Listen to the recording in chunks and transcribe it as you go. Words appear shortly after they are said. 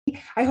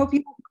I hope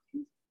you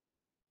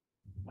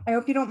I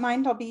hope you don't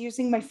mind. I'll be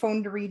using my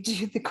phone to read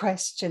you the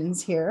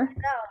questions here.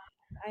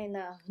 I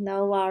know,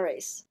 no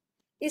worries.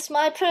 It's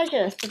my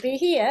pleasure to be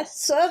here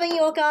serving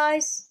you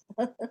guys.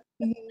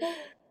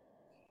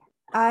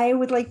 I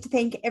would like to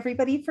thank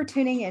everybody for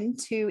tuning in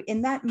to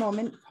In That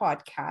Moment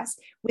podcast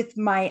with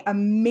my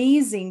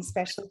amazing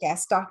special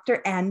guest,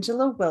 Dr.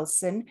 Angela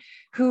Wilson,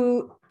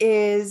 who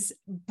is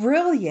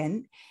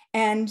brilliant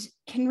and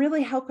can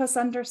really help us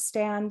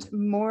understand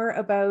more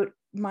about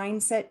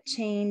mindset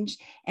change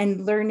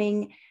and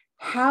learning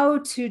how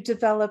to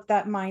develop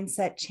that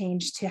mindset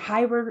change to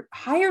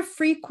higher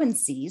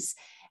frequencies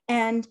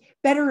and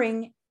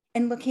bettering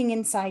and looking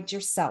inside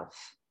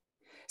yourself.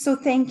 So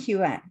thank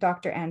you,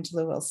 Dr.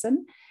 Angela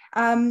Wilson.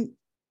 Um,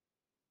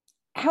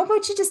 how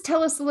about you just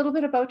tell us a little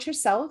bit about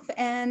yourself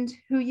and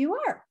who you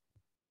are?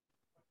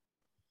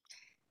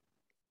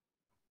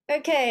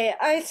 Okay,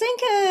 I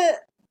think,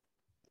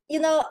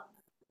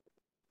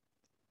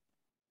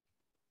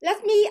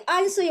 let me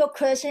answer your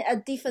question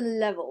at different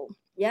level.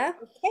 Yeah.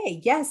 Okay,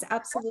 yes, You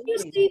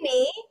absolutely. see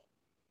me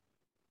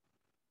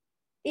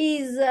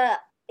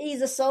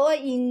is a soul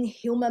in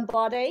human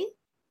body.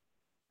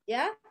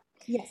 Yeah.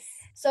 Yes.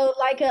 So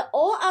like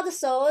all other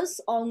souls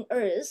on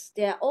Earth,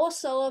 they are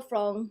also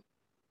from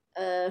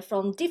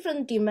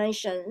different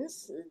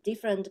dimensions,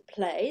 different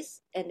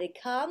place, and they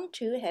come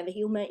to have a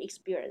human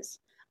experience.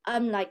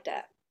 I'm like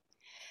that.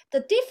 The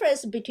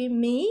difference between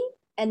me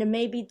and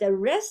maybe the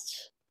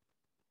rest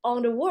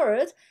on the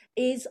world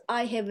is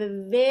I have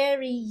a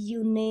very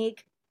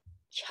unique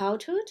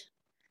childhood.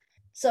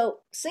 So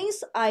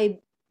since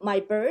my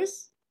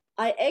birth,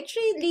 I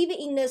actually live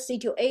in a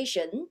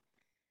situation,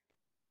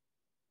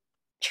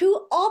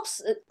 two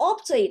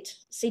opposite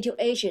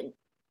situation.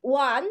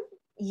 One,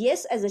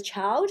 yes, as a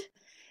child,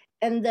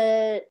 and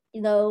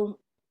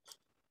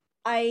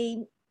I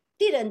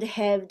didn't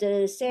have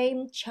the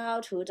same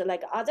childhood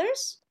like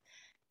others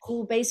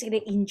who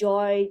basically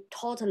enjoy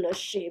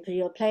toddlership,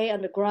 play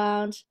on the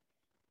ground.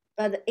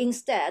 But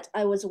instead,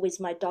 I was with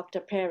my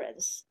doctor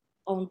parents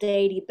on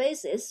daily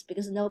basis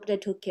because nobody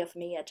took care of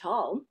me at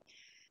all.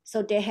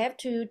 So they have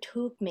to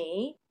took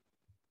me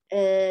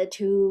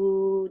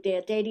to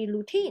their daily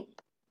routine.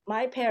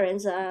 My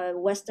parents are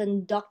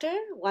Western doctor,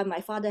 while my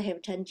father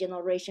have 10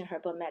 generation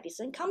herbal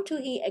medicine. Come to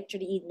he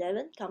actually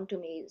 11, come to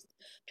me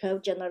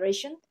 12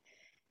 generation.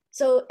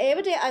 So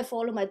every day I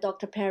follow my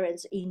doctor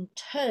parents in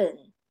turn.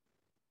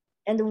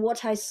 And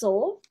what I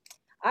saw,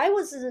 I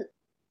was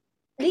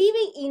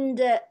living in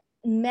the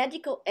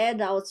medical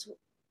adults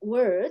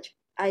world.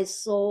 I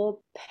saw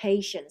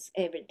patients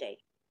every day.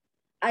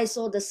 I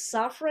saw the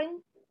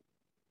suffering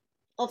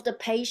of the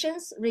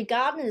patients,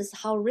 regardless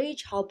how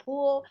rich, how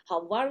poor,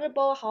 how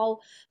vulnerable, how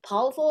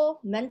powerful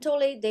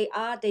mentally they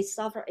are, they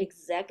suffer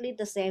exactly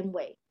the same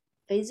way,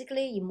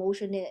 physically,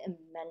 emotionally, and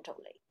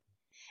mentally.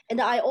 And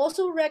I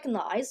also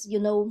recognize,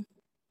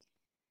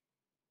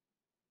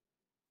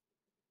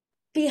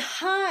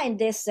 behind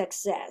their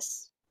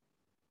success,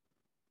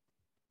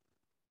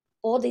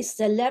 all these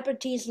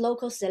celebrities,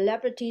 local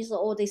celebrities,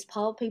 all these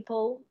power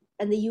people,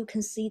 and then you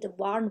can see the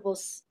vulnerable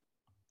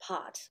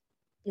part,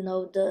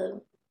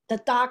 the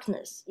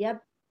darkness. Yeah,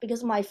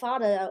 because my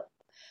father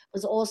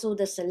was also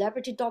the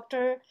celebrity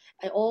doctor.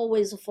 I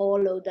always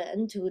follow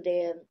them to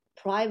their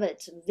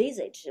private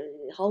visit,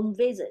 home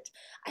visit.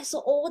 I saw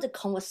all the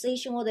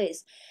conversation, all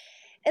this.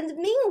 And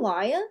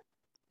meanwhile,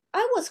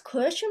 I was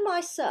questioning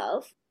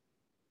myself.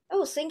 I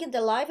was thinking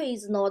that life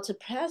is not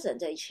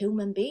present as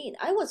human being.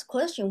 I was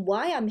questioning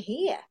why I'm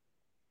here.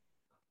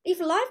 If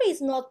life is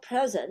not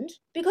present,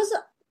 because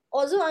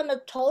although I'm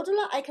a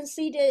toddler, I can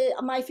see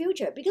my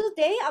future because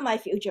they are my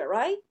future,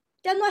 right?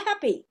 They're not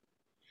happy.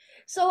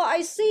 So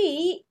I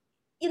see,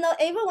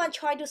 everyone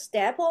try to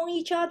step on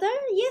each other.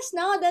 Yes,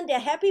 now and then they're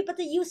happy, but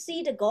you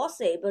see the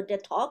gossip or the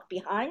talk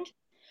behind.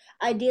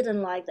 I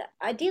didn't like that.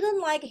 I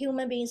didn't like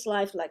human beings'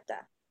 life like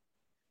that.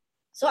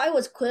 So I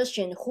was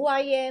questioning who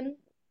I am,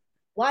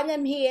 why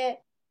I'm here,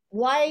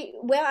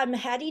 where I'm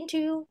heading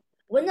to,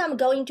 when I'm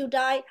going to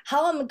die,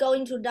 how I'm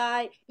going to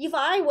die. If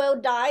I will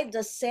die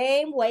the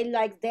same way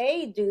like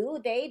they do,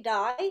 they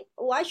die,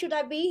 why should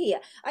I be here?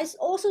 I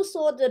also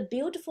saw the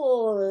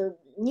beautiful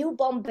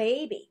newborn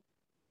baby,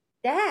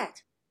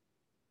 dad,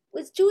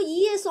 with 2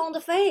 years on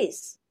the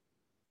face,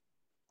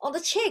 on the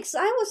cheeks.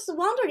 I was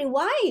wondering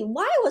why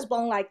I was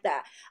born like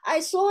that. I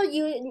saw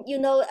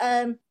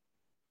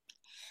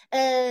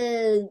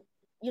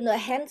uh,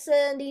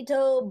 handsome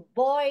little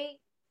boy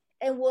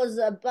and was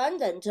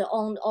abundant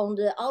on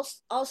the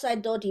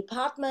outside door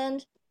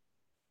department.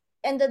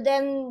 And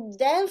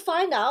then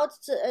find out,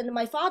 and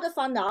my father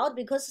found out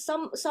because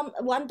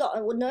one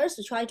nurse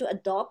tried to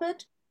adopt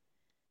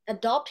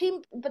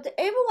him, but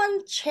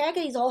everyone check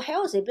is all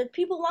healthy. But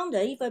people wonder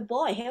if a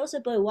boy, healthy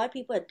boy, why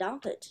people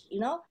adopt it.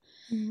 So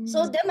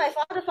Mm. then my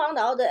father found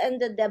out that, and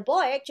the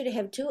boy actually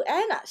have two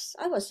annas.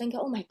 I was thinking,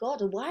 oh my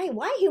God,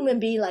 why human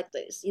being like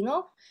this?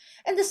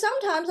 And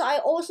sometimes I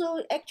also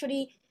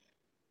actually,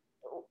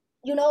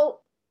 you know,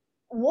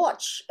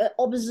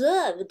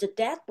 observe the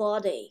dead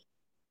body,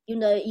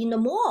 in the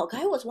morgue.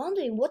 I was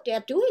wondering what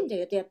they're doing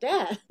there. They're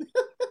dead.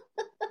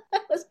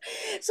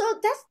 So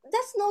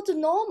that's not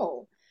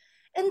normal.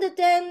 And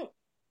then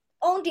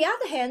on the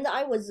other hand,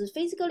 I was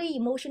physically,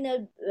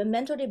 emotionally,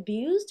 mentally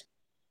abused.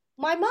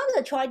 My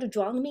mother tried to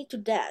drown me to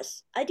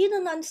death. I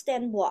didn't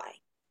understand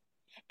why.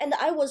 And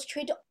I was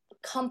treated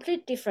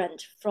completely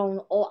different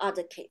from all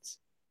other kids.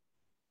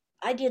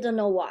 I didn't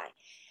know why.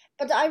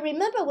 But I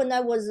remember when I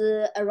was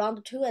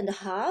around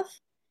 2.5,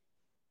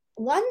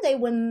 one day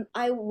when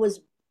I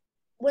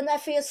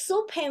feel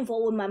so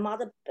painful, when my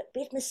mother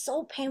beat me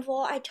so painful,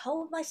 I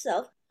told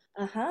myself,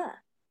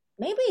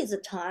 maybe it's a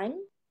time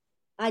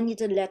I need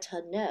to let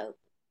her know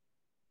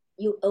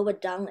you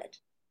overdone it.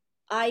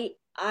 I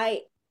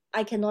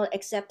cannot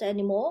accept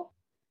anymore.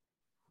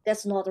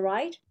 That's not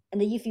right.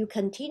 And if you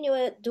continue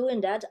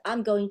doing that,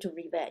 I'm going to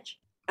revenge.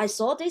 I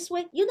saw this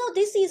way.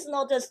 This is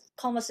not a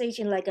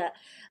conversation like a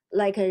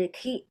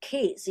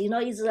kids.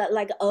 It's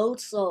like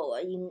old soul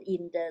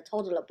in the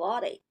toddler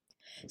body.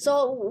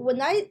 So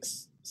when I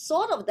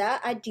thought of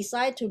that, I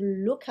decided to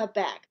look her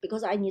back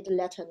because I need to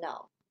let her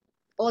know.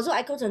 Also,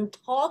 I couldn't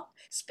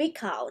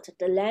speak out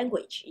the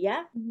language,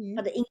 yeah? Mm-hmm.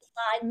 But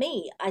inside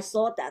me, I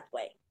thought that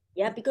way,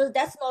 yeah? Because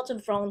that's not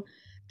from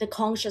the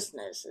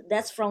consciousness.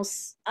 That's from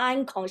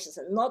unconscious,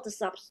 not the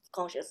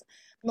subconscious,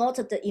 not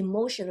the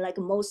emotion like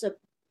most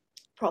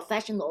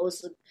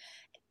professionals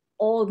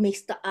all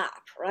mixed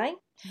up, right?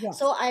 Yes.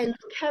 So I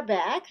look her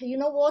back. You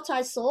know what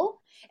I saw?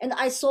 And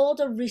I saw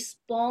the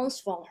response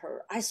from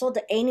her. I saw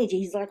the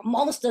energy. It's like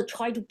monster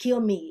try to kill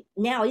me.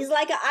 Now it's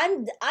like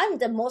I'm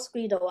the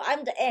mosquito.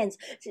 I'm the ants.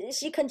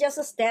 She can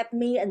just stab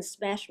me and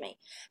smash me.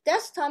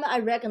 That's time I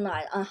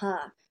recognize.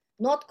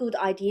 Not good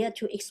idea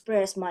to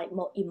express my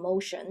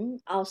emotion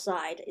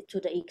outside to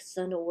the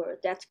external world.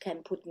 That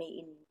can put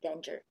me in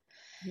danger.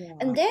 Yeah.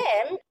 And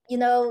then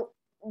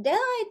then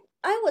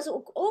I was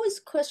always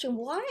questioning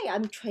why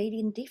I'm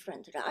trading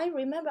different. I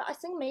remember, I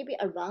think maybe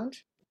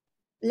around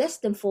less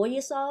than 4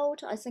 years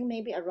old. I think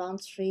maybe around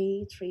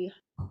three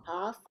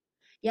half.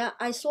 Yeah,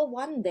 I saw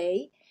one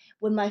day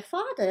when my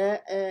father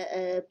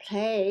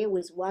play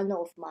with one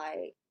of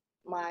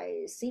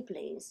my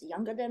siblings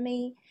younger than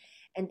me,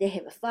 and they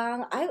have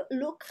fun. I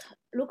look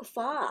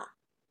far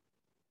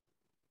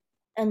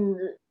and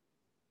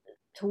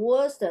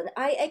towards them.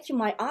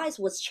 My eyes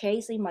was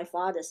chasing my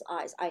father's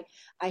eyes.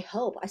 I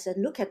hope. I said,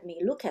 look at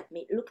me, look at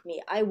me, look at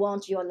me. I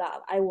want your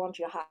love. I want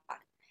your heart.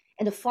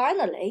 And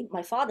finally,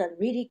 my father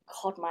really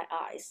caught my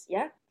eyes.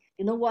 Yeah.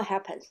 You know what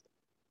happened?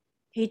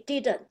 He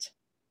didn't.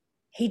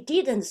 He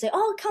didn't say,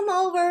 oh, come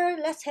over,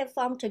 let's have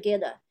fun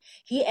together.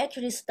 He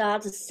actually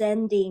started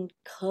sending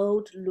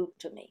cold look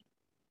to me.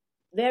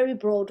 Very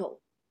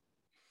brutal.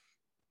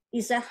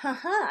 He said,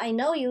 I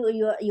know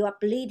you are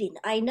bleeding.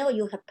 I know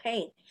you have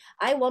pain.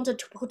 I wanted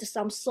to put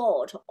some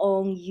salt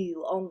on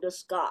you, on the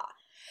scar.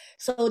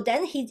 So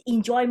then he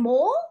enjoyed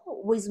more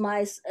with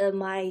my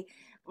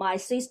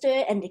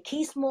sister, and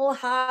kiss more,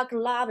 hug,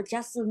 love,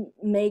 just to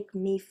make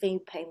me feel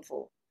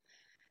painful.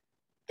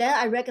 Then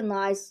I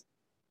recognized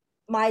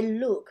my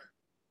look,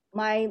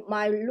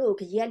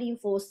 yelling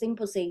for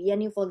sympathy,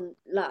 yelling for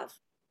love,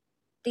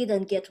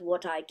 didn't get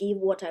what I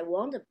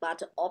wanted,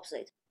 but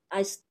opposite.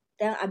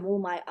 Then I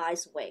moved my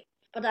eyes away,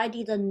 but I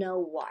didn't know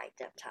why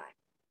that time.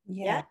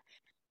 Yeah.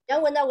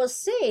 Then when I was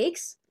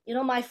 6,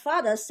 my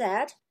father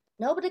said,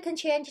 nobody can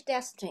change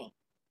destiny.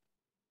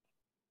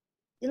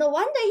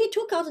 One day he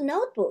took out a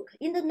notebook.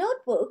 In the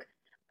notebook,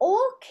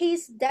 all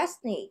kids'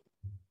 destiny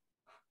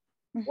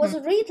was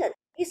written.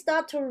 He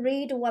started to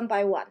read one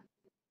by one.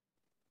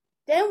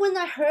 Then when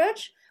I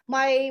heard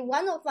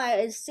one of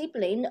my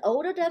siblings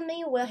older than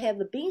me will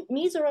have a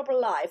miserable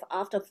life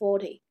after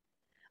 40,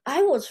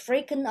 I was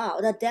freaking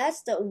out.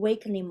 That's the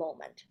awakening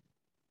moment.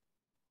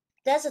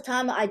 That's the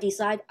time I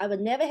decide I will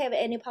never have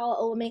any power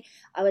over me.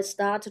 I will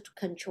start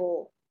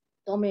to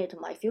dominate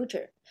my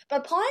future.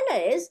 But point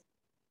is,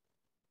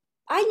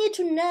 I need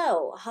to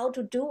know how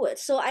to do it.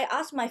 So I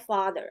asked my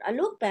father. I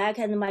look back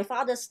and my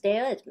father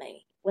stared at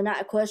me when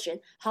I questioned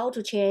how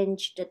to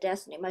change the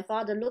destiny. My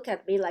father looked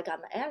at me like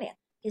I'm an alien.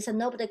 He said,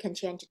 nobody can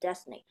change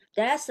destiny.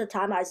 That's the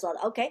time I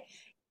thought, okay,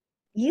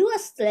 you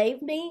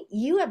enslaved me,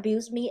 you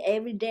abuse me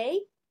every day,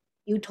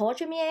 you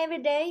torture me every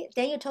day,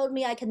 then you told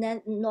me I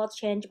can not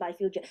change my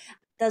future.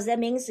 Does that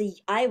mean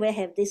I will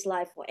have this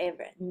life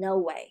forever? No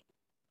way.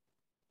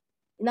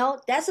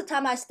 That's the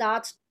time I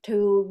start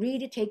to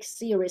really take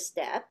serious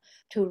step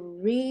to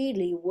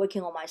really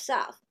working on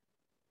myself.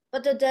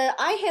 But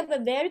I have a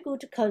very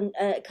good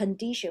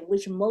condition,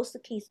 which most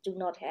kids do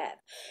not have.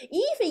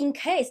 If in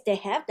case they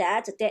have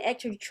that, they're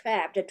actually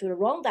trapped to the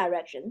wrong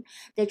direction.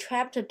 They're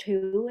trapped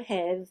to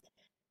have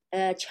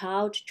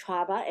child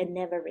trauma and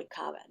never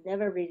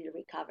really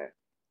recover.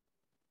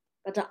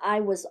 But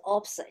I was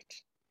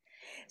opposite.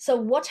 So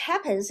what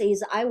happens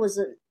is I was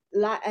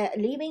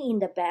living in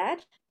the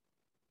bed,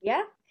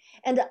 yeah?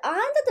 And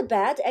under the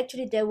bed,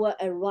 actually, there were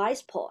a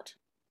rice pot.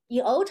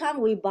 In old time,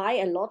 we buy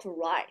a lot of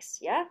rice,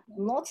 yeah?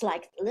 Not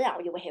like now,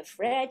 you have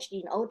fridge.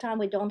 In old time,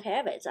 we don't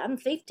have it. I'm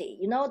 50,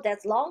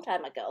 that's long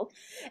time ago.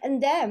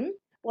 And then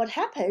what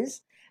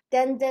happens,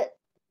 then the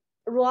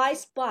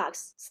rice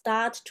box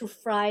start to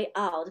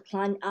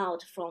climb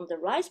out from the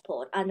rice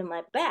pot under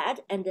my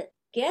bed and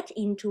get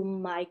into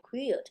my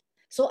quilt.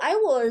 So I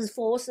was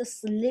forced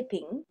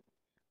sleeping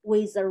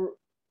with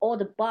all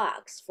the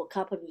bugs for a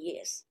couple of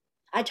years.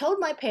 I told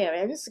my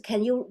parents,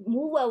 can you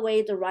move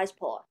away the rice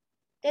pot?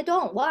 They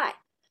don't. Why?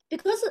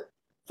 Because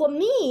for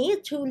me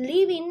to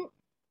live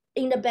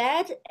in the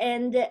bed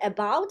and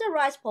above the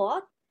rice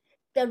pot,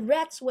 the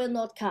rats will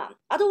not come.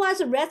 Otherwise,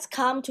 the rats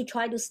come to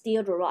try to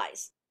steal the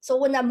rice. So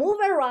when I move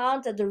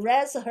around, the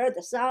rats heard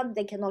the sound,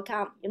 they cannot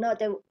come.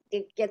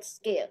 They get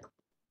scared.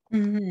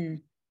 Mm-hmm.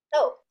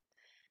 So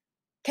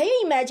can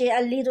you imagine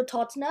a little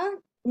toddler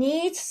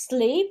needs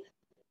sleep,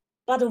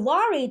 but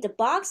worry the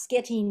bugs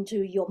get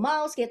into your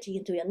mouth, get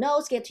into your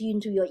nose, get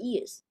into your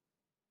ears.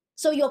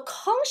 So you're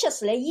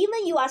consciously,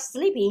 even you are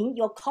sleeping,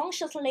 you're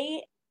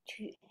consciously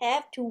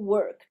have to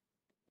work.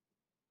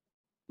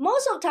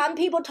 Most of the time,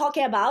 people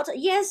talking about,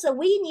 yes,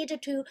 we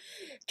need to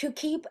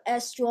keep a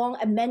strong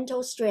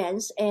mental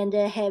strength and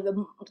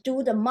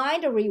do the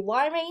mind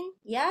rewiring,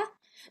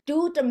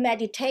 do the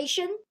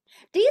meditation.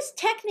 This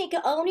technique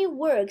only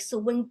works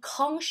when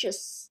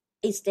conscious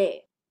is there.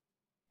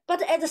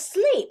 But at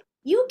sleep,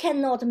 you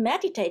cannot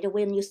meditate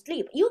when you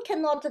sleep. You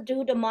cannot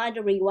do the mind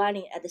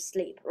rewiring at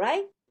sleep,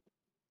 right?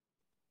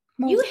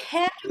 You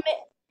have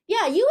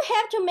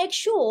to make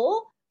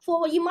sure.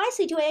 In my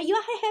situation, you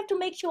have to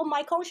make sure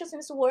my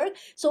consciousness work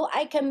so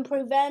I can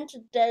prevent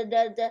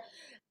the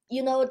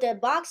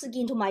bugs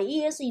into my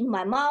ears, in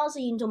my mouth,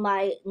 into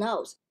my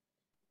nose.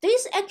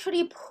 This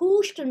actually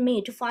pushed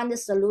me to find a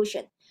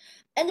solution.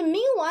 And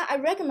meanwhile, I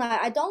recognize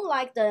I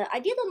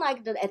didn't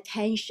like the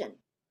attention,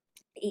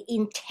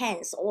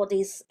 intense, all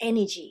this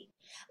energy,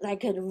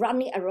 like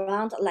running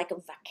around like a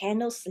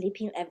volcano,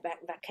 sleeping a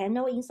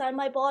volcano inside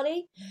my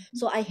body.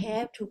 So I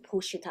have to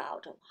push it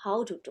out,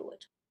 how to do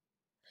it.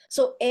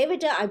 So every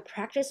day I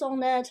practice on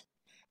that.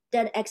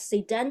 Then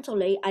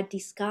accidentally I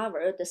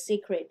discovered the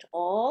secret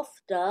of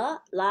the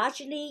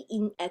largely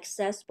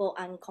inaccessible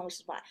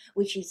unconscious mind,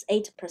 which is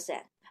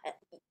 8%.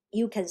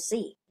 You can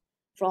see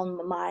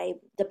from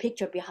the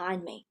picture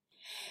behind me.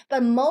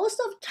 But most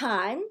of the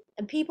time,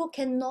 people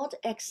cannot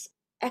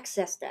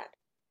access that.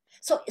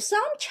 So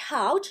some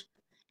child,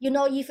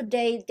 if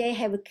they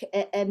have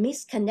a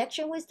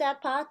misconnection with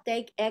that part,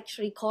 they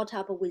actually caught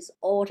up with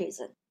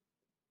autism.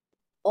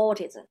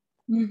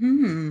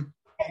 Mm-hmm.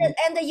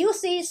 And you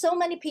see so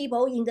many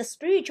people in the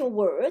spiritual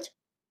world,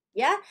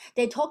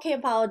 they're talking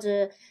about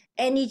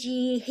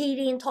energy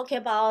healing, talking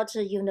about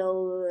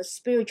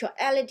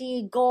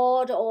spirituality,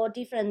 God, or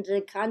different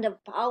kind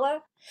of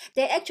power.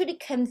 They actually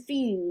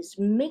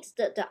mix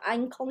the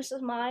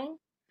unconscious mind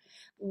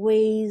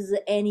with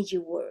the energy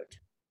world.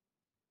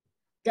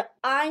 The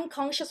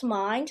unconscious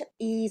mind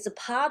is a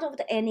part of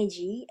the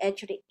energy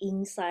actually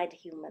inside the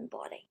human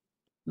body.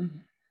 Mm-hmm.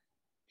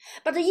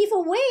 But if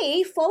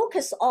we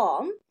focus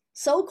on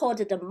so-called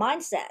the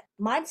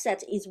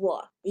mindset is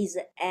what? Is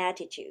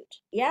attitude,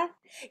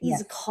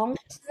 Is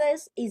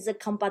consciousness, is a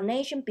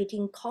combination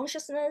between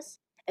consciousness,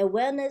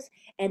 awareness,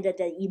 and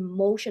the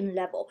emotion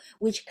level,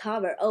 which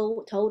cover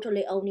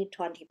totally only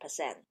 20%.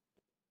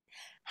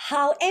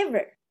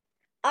 However,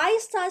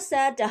 Einstein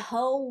said the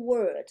whole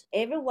world,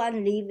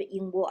 everyone live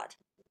in what?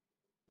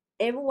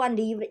 Everyone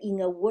live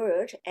in a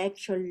world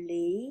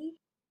actually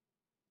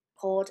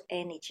called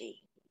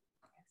energy.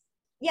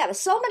 But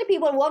so many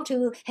people want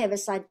to have a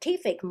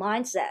scientific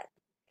mindset,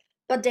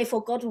 but they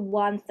forgot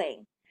one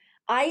thing.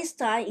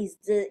 Einstein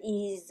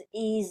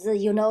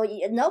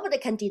nobody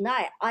can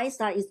deny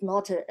Einstein is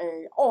not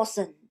an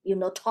awesome,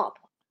 top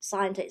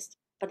scientist.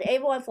 But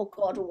everyone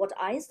forgot what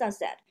Einstein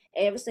said.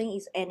 Everything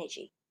is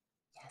energy.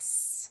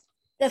 Yes.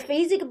 The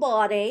physical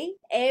body,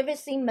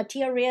 everything,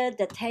 material,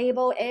 the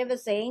table,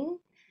 everything,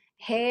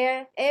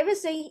 hair,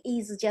 everything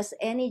is just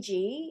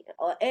energy,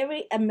 or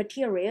every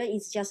material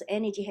is just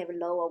energy, have a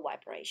lower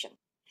vibration.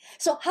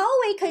 So how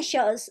we can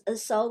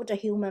solve the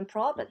human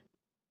problem?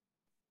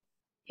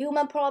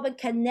 Human problem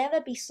can never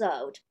be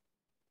solved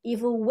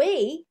if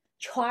we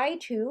try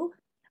to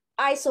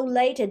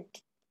isolate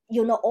it,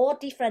 all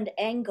different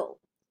angle.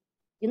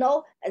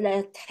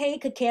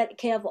 Take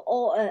care of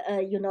all,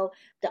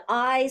 the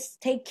eyes,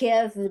 take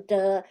care of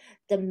the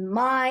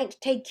mind,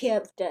 take care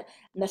of the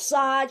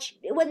massage.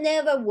 It will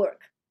never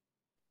work.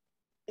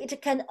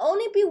 It can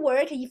only be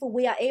work if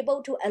we are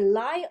able to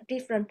align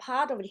different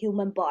part of the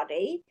human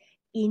body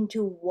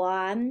into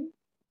one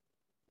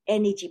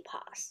energy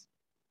path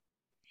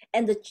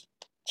and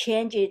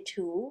change it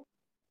to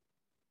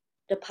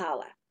the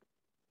power.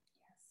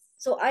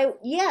 So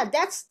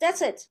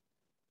that's it.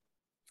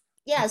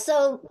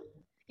 So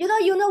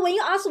when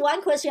you ask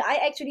one question, I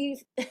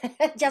actually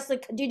just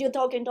continue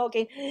talking,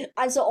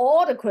 answer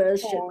all the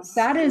questions. Oh,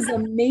 that is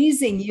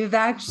amazing. You've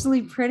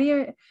actually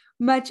pretty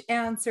much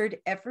answered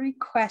every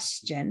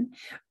question.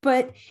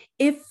 But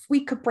if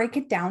we could break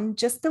it down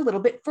just a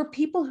little bit for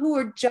people who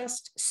are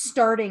just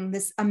starting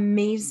this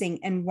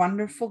amazing and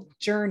wonderful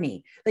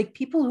journey, like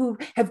people who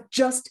have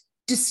just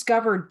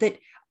discovered that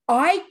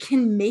I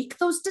can make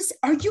those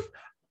decisions.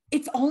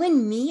 it's all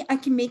in me. I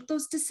can make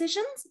those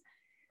decisions.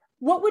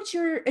 What would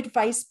your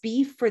advice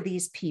be for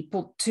these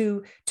people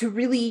to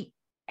really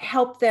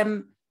help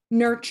them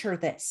nurture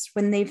this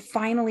when they've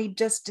finally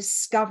just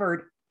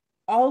discovered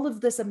all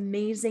of this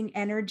amazing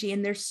energy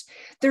and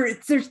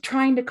they're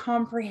trying to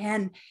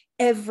comprehend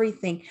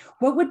everything?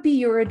 What would be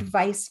your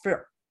advice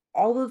for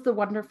all of the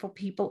wonderful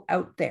people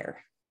out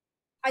there?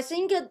 I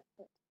think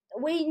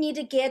we need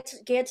to get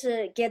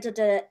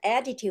the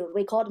attitude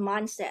we call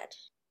mindset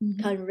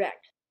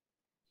correct.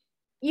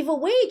 If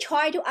we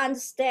try to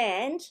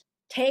understand,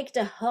 take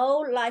the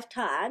whole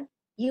lifetime,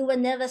 you will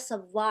never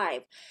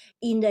survive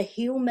in the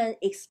human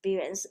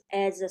experience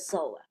as a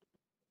soul.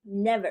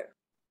 Never.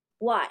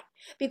 Why?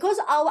 Because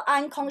our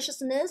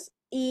unconsciousness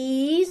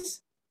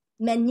is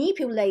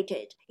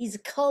manipulated, is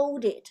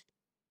coded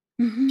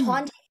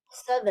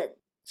 24/7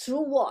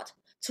 through what?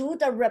 Through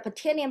the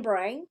reptilian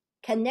brain,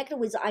 connected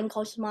with the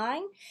unconscious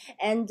mind,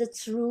 and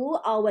through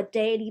our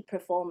daily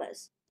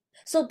performance.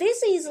 So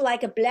this is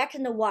like a black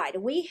and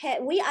white. We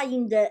are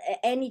in the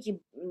energy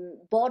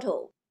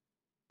bottle.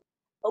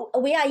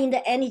 We are in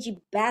the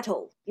energy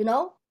battle,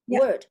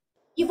 word.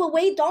 If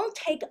we don't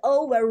take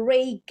over,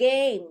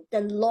 regain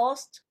the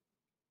lost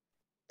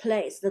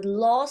place, the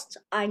lost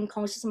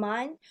unconscious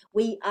mind,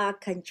 we are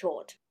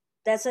controlled.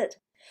 That's it.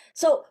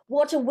 So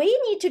what we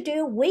need to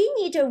do, we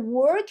need to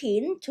work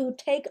in to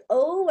take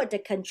over the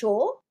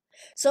control.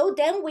 So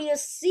then we'll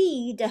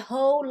see the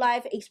whole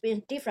life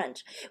experience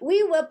different.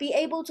 We will be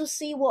able to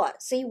see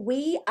what? See,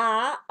 we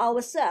are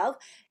ourselves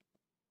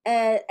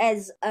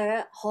as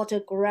a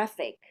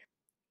holographic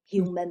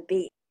human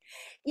being.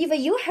 If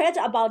you heard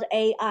about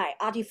AI,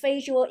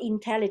 artificial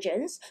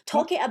intelligence,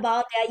 talking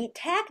about their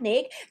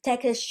technique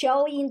that is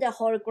showing the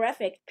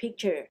holographic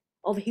picture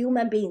of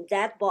human being,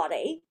 that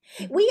body,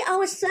 we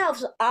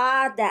ourselves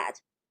are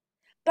that.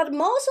 But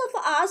most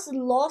of us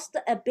lost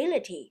the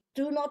ability,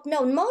 do not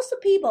know. Most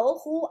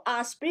people who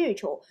are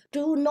spiritual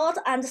do not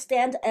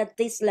understand at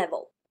this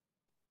level.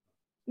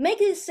 Make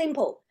it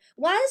simple.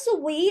 Once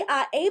we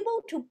are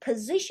able to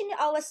position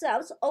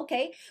ourselves,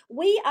 okay,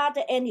 we are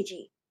the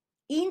energy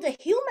in the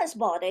human's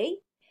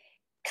body,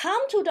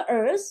 come to the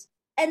earth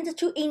and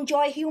to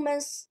enjoy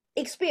humans'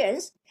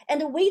 experience.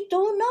 And we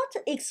do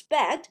not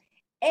expect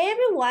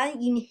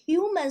everyone in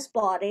human's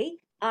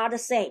body are the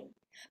same,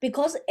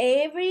 because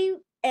every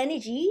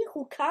energy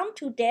who come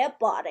to their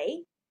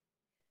body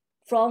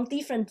from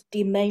different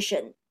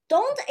dimension.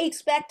 Don't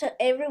expect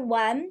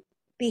everyone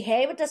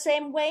behave the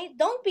same way.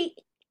 Don't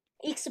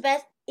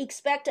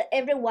expect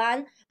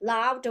everyone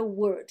love the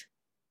world.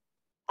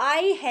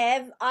 I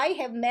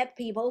have met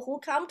people who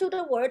come to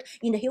the world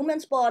in the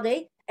human's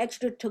body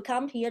actually to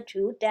come here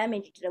to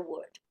damage the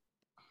world.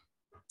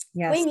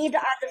 Yes. We need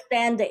to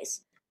understand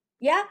this.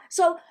 Yeah.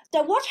 So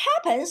then what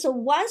happens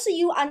once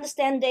you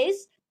understand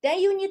this, then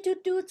you need to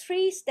do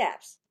 3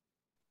 steps.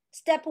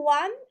 Step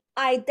 1,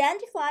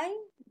 identify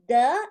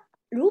the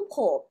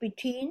loophole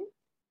between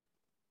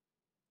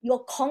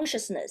your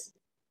consciousness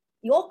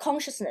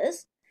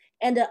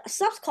and the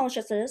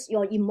subconsciousness,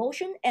 your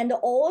emotion, and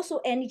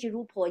also energy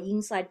loophole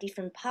inside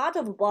different part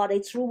of the body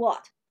through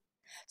what?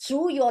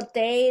 Through your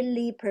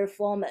daily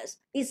performance.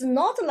 It's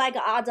not like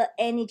other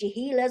energy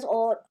healers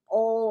or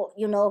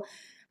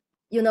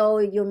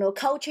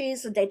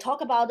coaches. They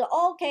talk about,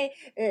 okay,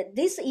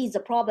 this is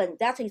a problem,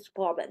 that is a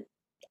problem.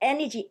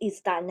 Energy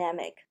is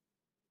dynamic.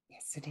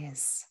 Yes, it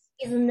is.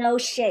 It's no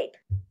shape.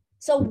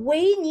 So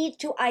we need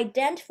to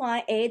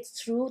identify it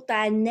through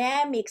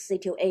dynamic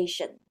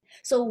situation.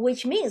 So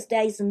which means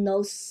there is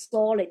no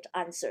solid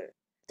answer.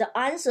 The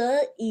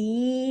answer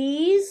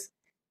is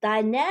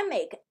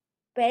dynamic,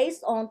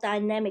 based on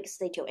dynamic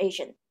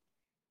situation.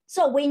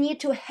 So we need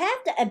to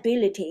have the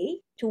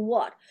ability to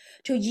what?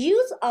 To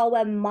use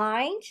our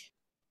mind,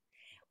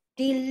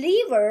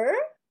 deliver,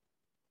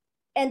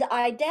 and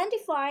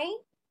identify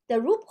the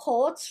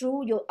loophole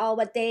through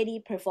our daily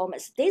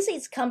performance. This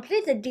is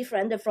completely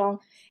different from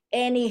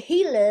any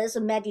healers,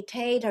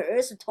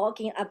 meditators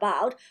talking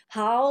about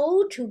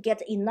how to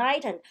get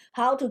enlightened,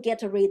 how to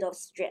get rid of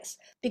stress.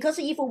 Because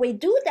if we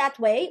do that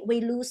way, we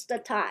lose the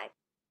time.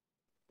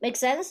 Make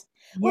sense?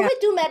 Yeah. When we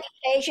do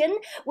meditation,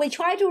 we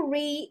try to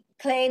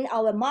reclaim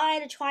our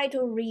mind, try to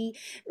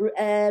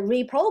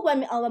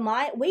reprogram our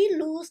mind. We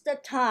lose the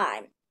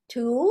time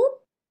to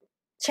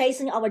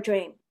chasing our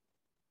dream.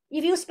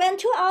 If you spend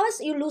 2 hours,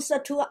 you lose the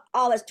 2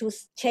 hours to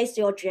chase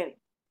your dream.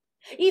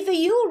 If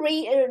you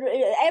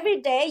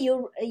every day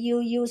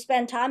you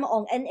spend time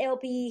on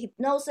NLP,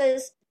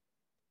 hypnosis,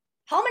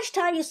 how much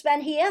time you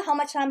spend here, how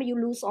much time you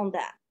lose on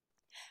that.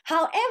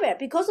 However,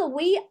 because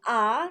we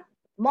are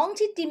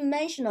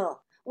multidimensional,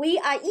 we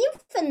are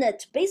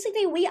infinite.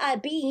 Basically, we are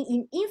being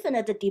in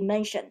infinite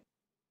dimension,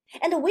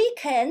 and we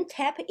can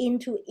tap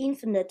into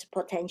infinite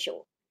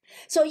potential.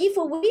 So if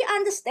we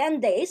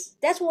understand this,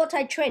 that's what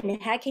I train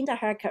in Hacking the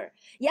Hacker.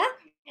 Yeah.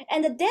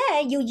 And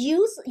then you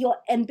use your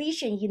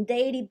ambition in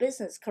daily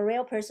business,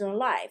 career, personal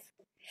life,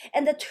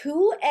 and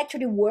to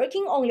actually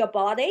working on your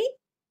body,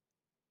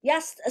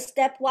 Yes,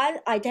 step one,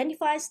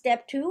 identify.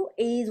 Step two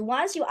is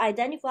once you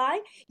identify,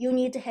 you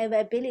need to have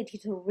ability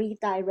to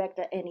redirect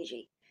the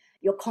energy.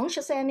 Your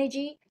conscious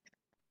energy,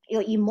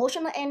 your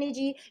emotional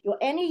energy, your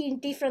energy in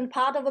different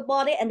part of the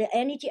body, and the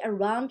energy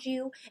around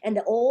you, and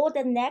all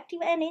the negative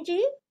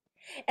energy,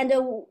 and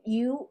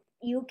you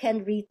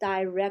can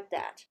redirect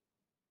that.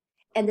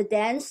 And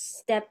then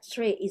step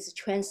three is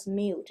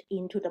transmute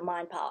into the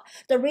mind power.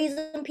 The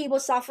reason people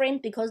suffering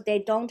because they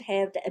don't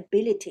have the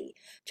ability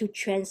to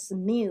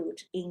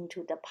transmute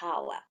into the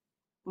power,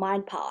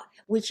 mind power,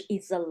 which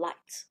is the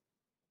light.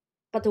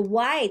 But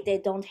why they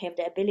don't have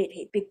the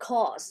ability?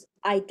 Because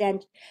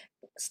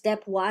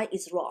step one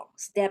is wrong,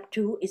 step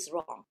two is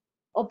wrong,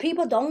 or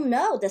people don't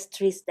know the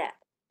three steps.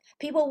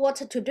 People what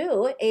to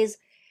do is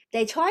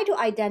they try to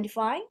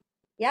identify,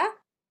 yeah.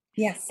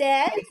 Yes.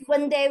 Then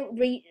when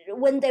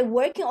they're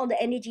working on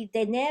the energy,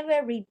 they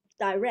never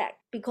redirect,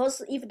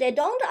 because if they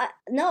don't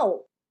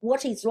know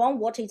what is wrong,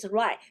 what is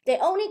right, they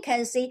only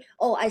can see,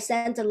 oh, I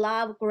sent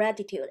love,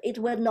 gratitude. It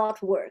will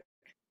not work.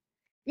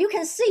 You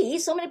can see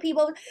so many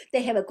people,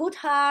 they have a good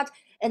heart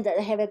and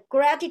they have a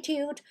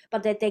gratitude,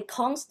 but that they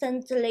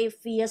constantly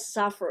feel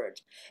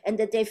suffered, and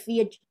that they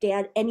feel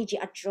their energy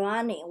are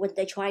drowning when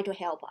they try to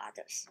help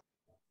others.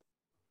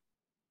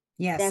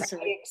 Yes, I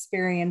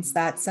experience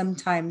that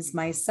sometimes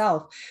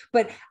myself,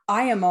 but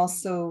I am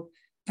also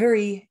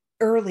very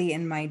early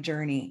in my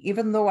journey,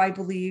 even though I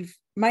believe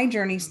my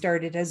journey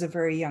started as a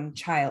very young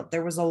child.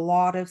 There was a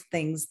lot of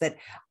things that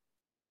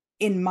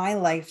in my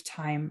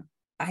lifetime,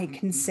 I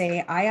can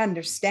say I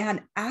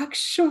understand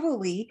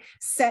actually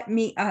set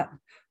me up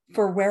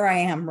for where I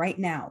am right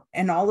now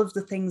and all of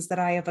the things that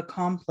I have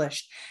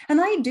accomplished. And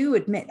I do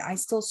admit I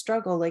still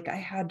struggle. Like I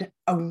had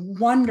a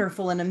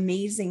wonderful and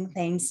amazing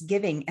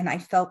Thanksgiving and I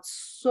felt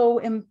so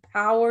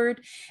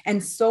empowered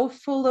and so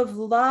full of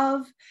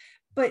love.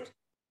 But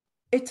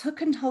it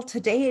took until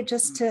today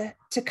just to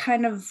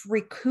kind of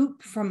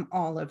recoup from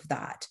all of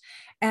that.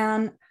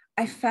 And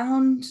I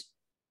found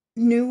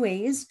new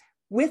ways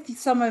with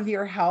some of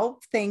your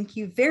help. Thank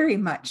you very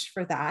much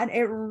for that.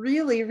 It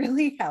really,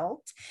 really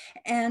helped.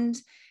 And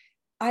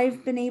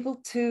I've been able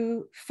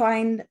to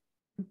find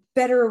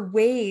better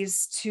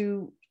ways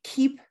to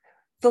keep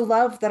the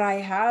love that I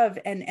have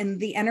and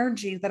the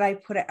energy that I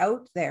put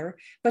out there,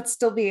 but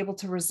still be able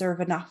to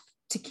reserve enough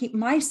to keep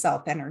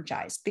myself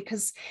energized.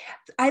 Because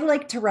I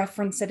like to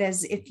reference it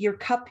as if your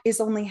cup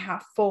is only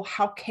half full,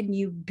 how can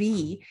you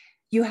be?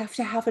 You have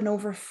to have an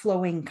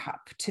overflowing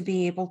cup to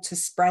be able to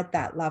spread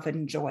that love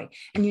and joy.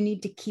 And you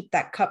need to keep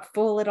that cup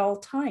full at all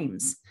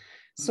times.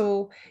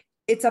 So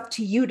it's up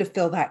to you to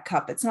fill that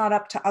cup. It's not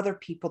up to other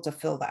people to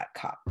fill that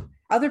cup.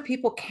 Other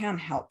people can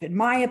help, in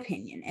my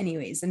opinion,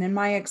 anyways. And in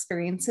my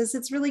experiences,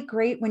 it's really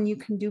great when you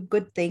can do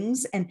good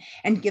things and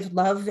give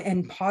love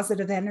and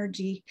positive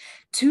energy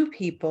to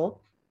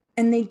people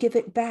and they give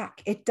it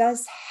back. It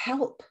does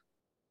help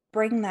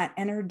bring that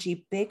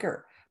energy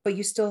bigger, but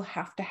you still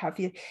have to have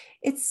you.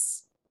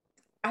 It's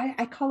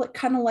I call it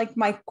kind of like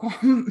my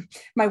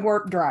my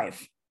warp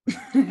drive.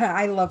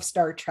 I love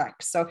Star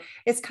Trek. So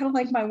it's kind of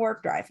like my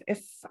warp drive.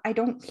 If I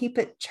don't keep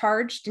it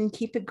charged and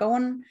keep it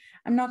going,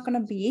 I'm not going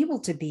to be able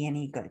to be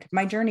any good.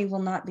 My journey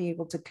will not be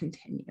able to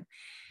continue.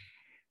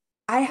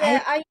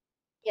 Yes.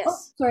 Oh,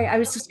 sorry. I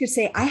was just going to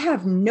say, I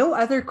have no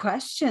other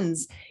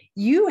questions.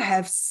 You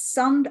have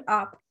summed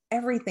up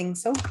everything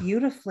so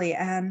beautifully.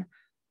 And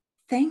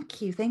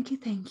thank you. Thank you.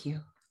 Thank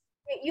you.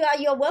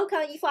 You're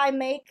welcome. If I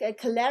make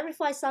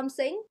clarify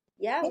something,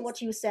 yeah, Yes.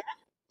 what you said.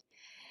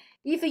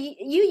 If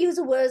you use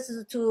words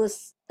to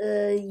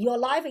your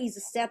life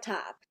is set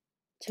up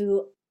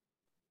to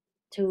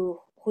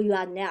who you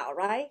are now,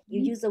 right?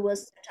 You use the word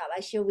set up.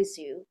 I share with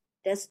you.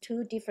 There's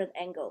two different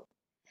angles.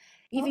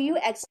 If you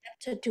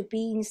accept to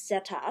being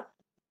set up,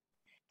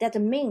 that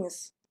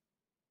means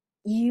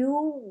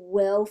you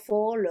will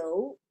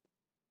follow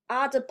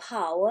other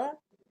power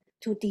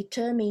to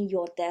determine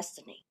your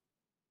destiny.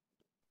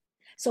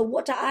 So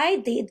what I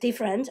did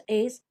different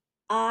is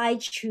I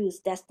choose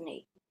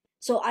destiny.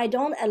 So I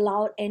don't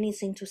allow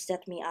anything to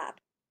set me up.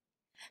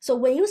 So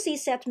when you see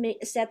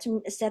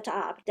set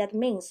up, that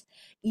means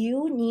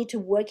you need to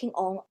working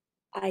on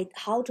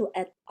how to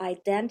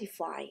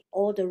identify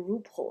all the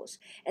loopholes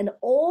and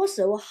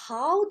also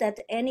how that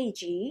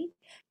energy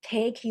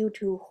take you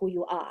to who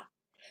you are.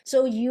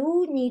 So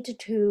you need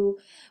to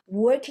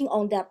working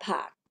on that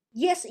part.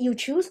 Yes, you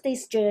choose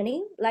this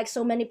journey, like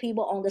so many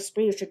people on the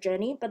spiritual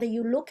journey, but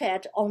you look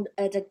at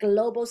a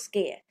global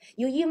scale.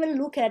 You even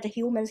look at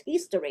human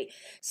history.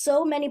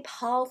 So many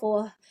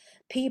powerful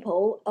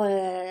people,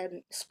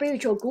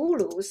 spiritual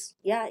gurus,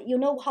 yeah, you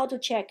know how to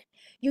check.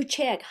 You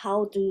check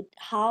how did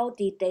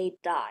they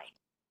die.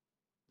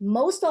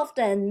 Most of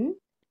them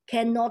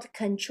cannot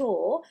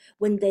control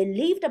when they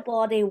leave the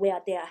body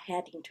where they are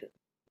heading to.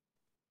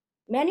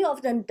 Many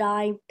of them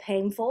die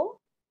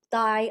painful,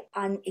 die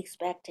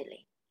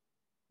unexpectedly.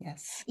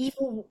 Yes.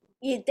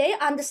 If they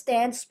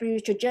understand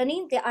spiritual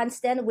journey, they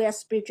understand where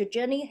spiritual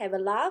journey have a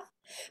love.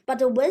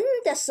 But when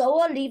the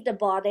soul leave the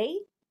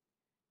body,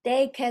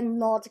 they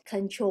cannot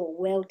control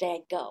where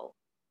they go.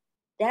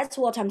 That's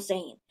what I'm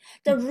saying.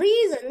 The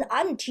reason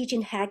I'm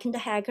teaching Hacking the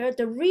Hacker,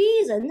 the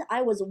reason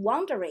I was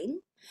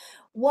wondering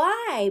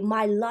why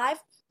my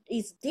life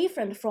is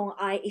different from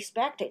I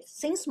expected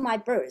since my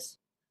birth.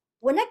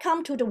 When I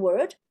come to the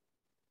world,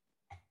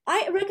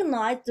 I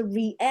recognize the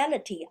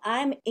reality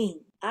I'm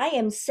in. I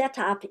am set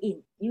up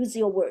in, use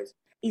your words,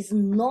 is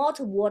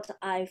not what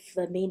I'm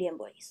familiar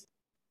with.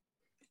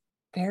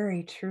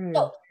 Very true.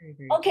 So,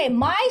 okay,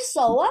 my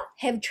soul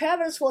have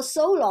traveled for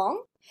so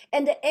long,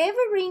 and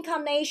every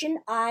reincarnation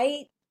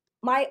I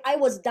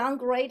was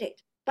downgraded.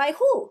 By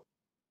who?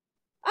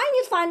 I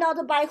need to find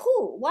out by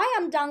who, why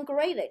I'm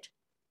downgraded.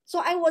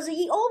 So I was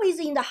always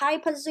in the high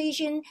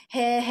position,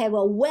 have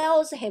a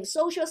wealth, have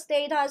social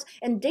status,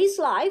 and this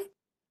life,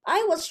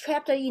 I was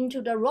trapped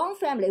into the wrong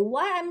family.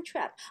 Why I'm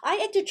trapped? I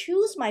had to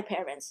choose my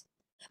parents,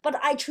 but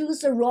I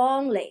choose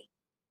wrongly.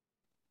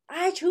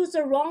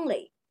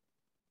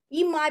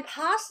 In my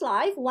past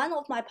life, one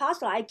of my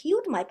past life, I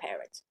killed my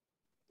parents.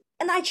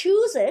 And I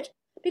choose it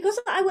because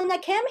when I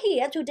came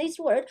here to this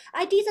world,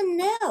 I didn't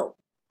know.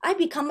 I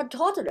become a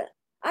toddler.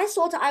 I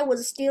thought I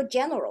was still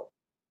general.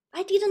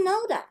 I didn't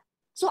know that.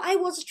 So I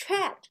was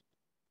trapped.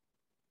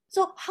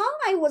 So how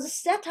I was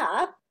set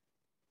up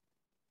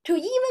to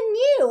even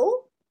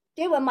knew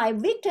they were my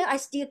victim, I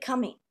still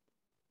coming.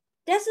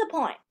 That's the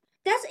point.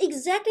 That's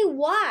exactly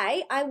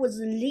why I was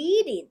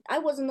leading. I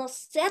was not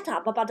set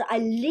up, but I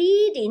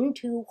leading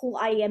to who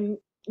I am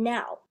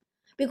now.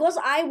 Because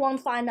I want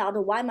to find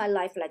out why my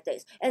life like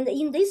this. And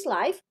in this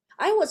life,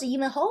 I was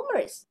even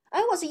homeless.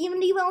 I was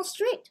even living on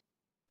street.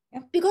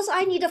 Yeah. Because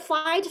I need to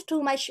fight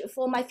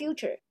for my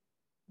future.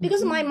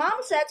 Because my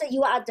mom said,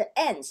 you are the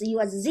ends, you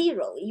are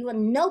zero, you are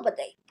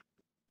nobody.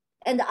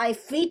 And I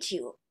feed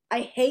you.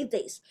 I hate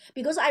this.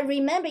 Because I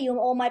remember in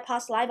all my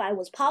past life, I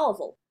was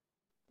powerful.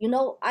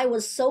 I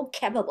was so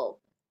capable.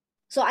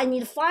 So I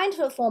need to find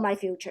her for my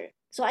future.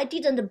 So I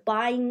didn't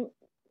buy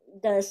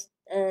the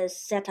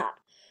setup.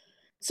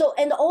 So,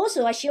 and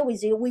also I share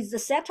with you, with the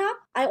setup,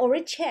 I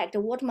already checked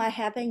what might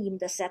happen in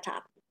the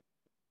setup.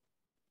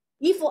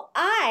 If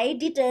I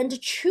didn't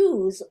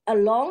choose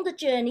along the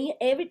journey,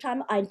 every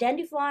time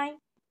identify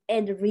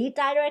and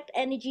redirect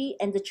energy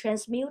and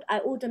transmute,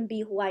 I wouldn't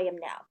be who I am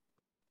now.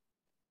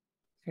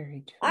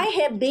 Very true. I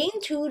have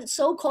been to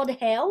so-called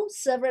hell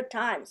several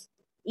times.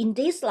 In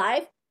this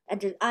life,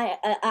 at the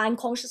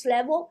unconscious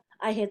level,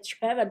 I had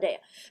traveled there.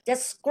 That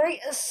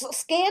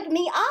scared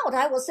me out.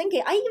 I was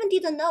thinking, I even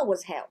didn't know it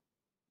was hell.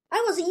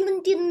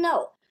 Didn't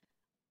know.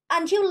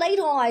 Until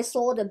later on, I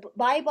saw the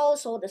Bible,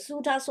 saw the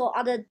Sutta, saw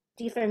other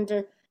different,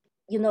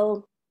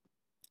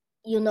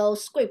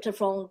 script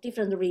from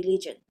different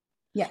religion.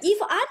 Yes.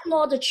 If I'm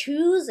not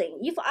choosing,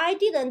 if I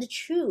didn't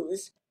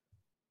choose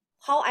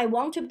how I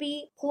want to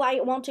be, who I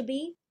want to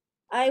be,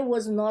 I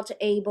was not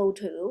able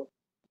to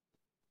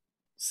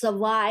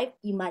survive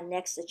in my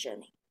next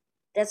journey.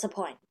 That's the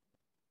point.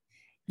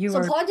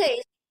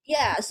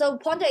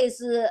 Point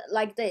is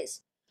like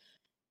this.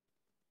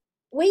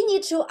 We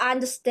need to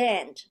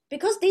understand,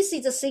 because this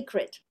is a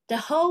secret. The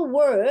whole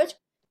world,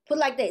 put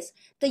like this,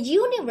 the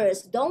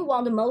universe don't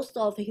want most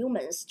of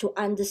humans to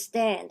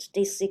understand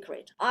this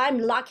secret. I'm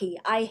lucky.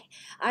 I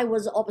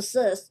was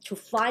obsessed to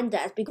find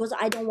that because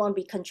I don't want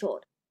to be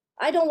controlled.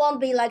 I don't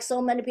want to be like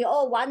so many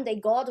people, one day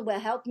God will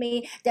help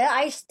me, then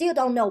I still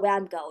don't know where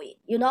I'm going,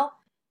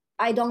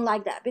 I don't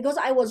like that because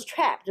I was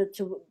trapped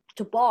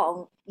to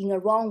born in a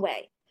wrong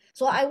way.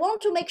 So I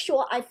want to make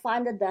sure I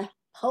find the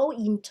whole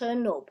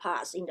internal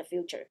path in the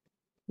future.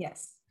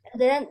 Yes.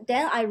 Then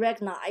I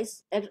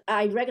recognize if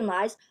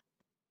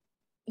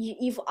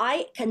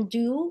I can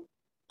do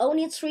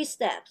only 3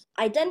 steps: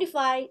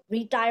 identify,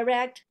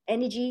 redirect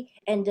energy,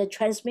 and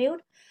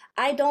transmute.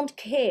 I don't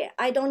care.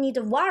 I don't need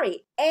to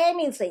worry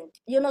anything.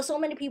 So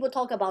many people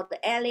talk about the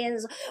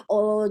aliens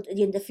or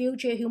in the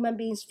future, human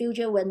beings'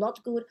 future were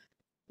not good.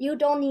 You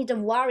don't need to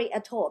worry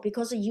at all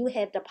because you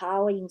have the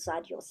power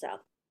inside yourself.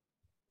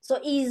 So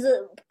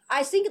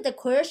I think the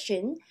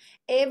question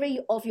every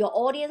of your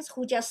audience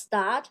who just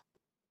start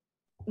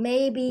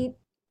maybe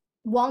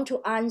want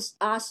to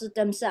ask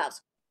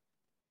themselves,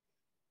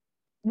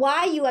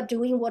 why you are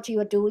doing what you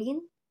are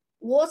doing?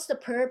 What's the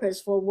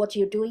purpose for what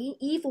you're doing?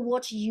 If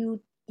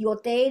your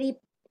daily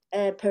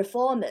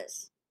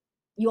performance,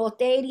 your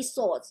daily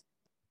thoughts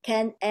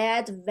can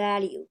add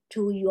value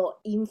to your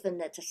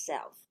infinite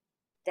self.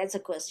 That's a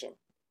question.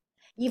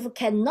 If it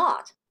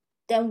cannot,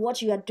 then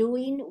what you are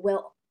doing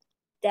will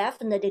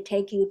definitely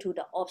take you to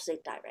the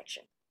opposite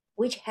direction,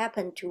 which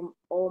happened to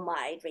all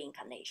my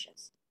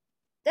reincarnations.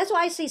 That's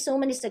why I see so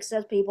many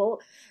success people,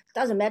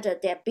 doesn't matter,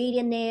 they're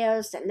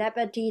billionaires,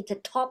 celebrity, the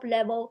top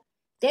level,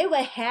 they were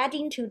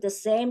heading to the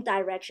same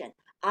direction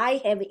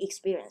I have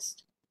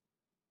experienced.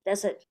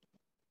 That's it.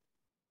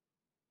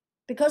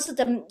 Because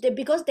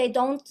they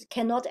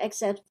cannot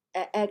access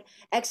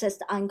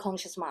the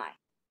unconscious mind.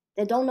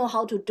 They don't know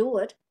how to do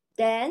it.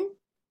 Then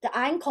the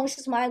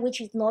unconscious mind, which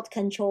is not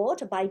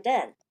controlled by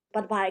them,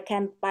 but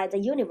by the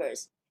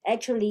universe,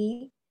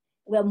 actually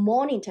will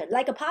monitor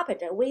like a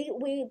puppet.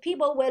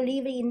 People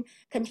will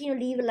continue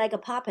living like a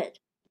puppet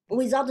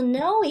without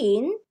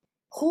knowing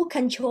who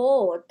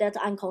control that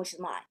unconscious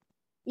mind.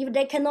 If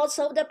they cannot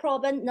solve the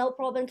problem, no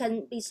problem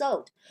can be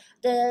solved.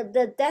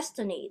 The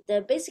destiny,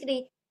 the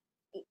basically,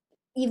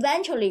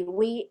 eventually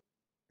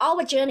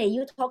our journey,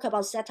 you talk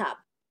about setup.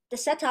 The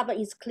setup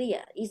is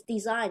clear, is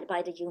designed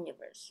by the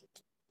universe.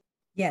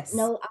 Yes.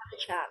 No other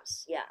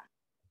chance. Yeah.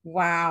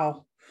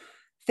 Wow.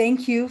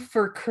 Thank you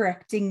for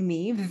correcting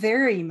me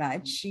very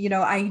much.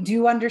 I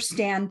do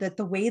understand that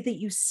the way that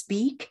you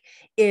speak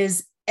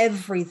is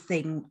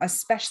everything,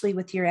 especially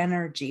with your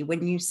energy.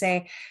 When you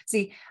say,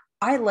 see,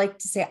 I like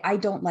to say, I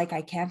don't like,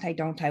 I can't, I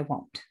don't, I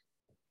won't.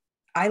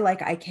 I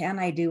like, I can,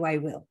 I do, I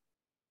will.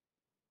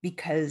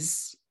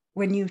 Because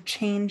when you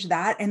change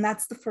that, and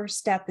that's the first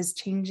step, is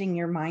changing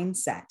your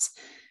mindset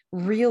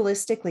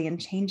realistically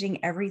and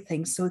changing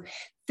everything. So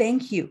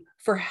thank you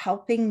for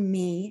helping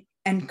me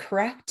and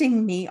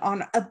correcting me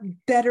on a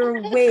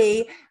better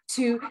way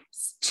to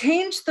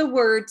change the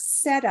word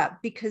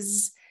setup,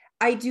 because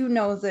I do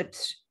know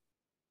that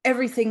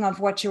everything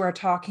of what you are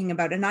talking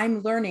about, and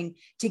I'm learning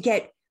to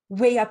get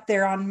way up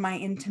there on my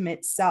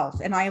intimate self,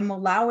 and I am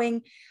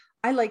allowing,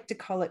 I like to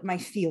call it my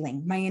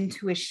feeling, my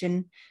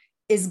intuition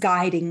is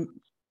guiding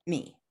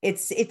me.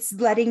 It's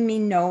letting me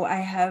know. I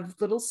have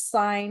little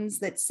signs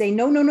that say,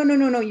 no, no, no, no,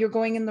 no, no, you're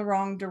going in the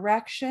wrong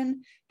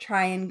direction.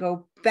 Try and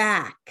go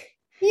back.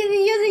 Liz,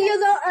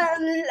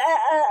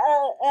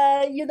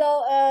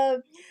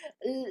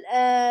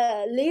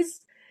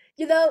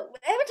 every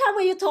time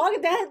when you talk,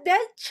 that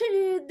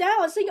I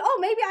was thinking, oh,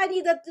 maybe I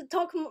need to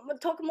talk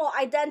more,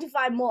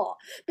 identify more,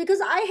 because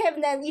I have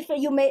then. If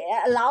you may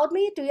allow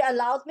me, do you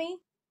allow me?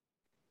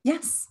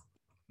 Yes,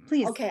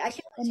 please. Okay, I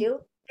share with you.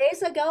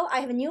 Days ago,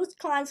 I have new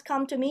clients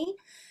come to me.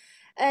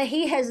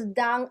 He has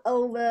done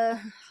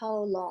over how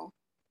long?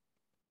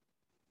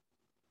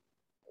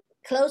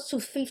 Close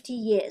to 50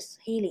 years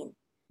healing.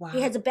 Wow.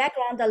 He has a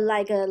background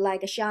like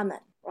a shaman,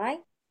 right?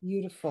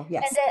 Beautiful.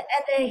 Yes.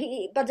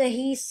 But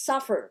he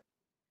suffered.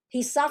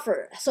 He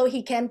suffered, so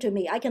he came to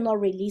me. I cannot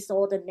release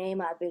all the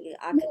name. I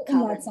can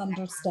cover. That's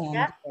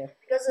understandable. Yeah?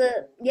 Because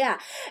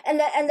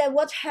and then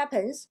what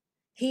happens?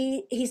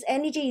 His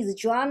energy is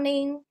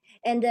drowning,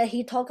 and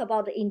he talk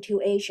about the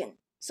intuition.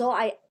 So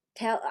I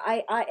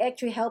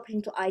actually help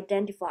him to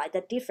identify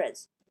the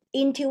difference.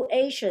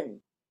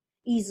 Intuition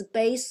is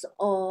based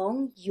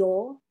on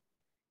your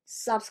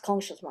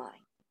subconscious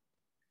mind.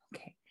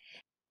 Okay.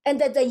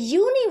 And that the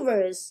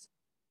universe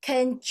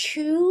can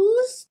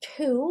choose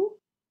to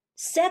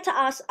set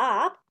us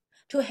up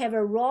to have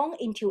a wrong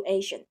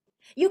intuition.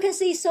 You can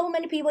see so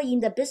many people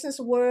in the business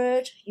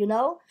world,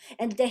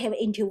 and they have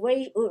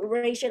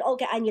intuition.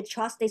 Okay, I need to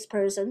trust this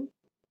person.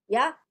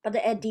 Yeah, but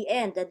at the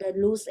end, they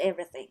lose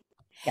everything.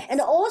 Yes.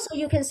 And also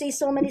you can see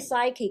so many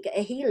psychic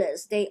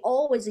healers, they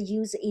always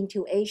use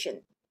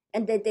intuition,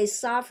 and they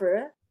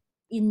suffer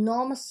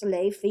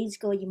enormously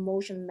physical,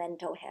 emotional,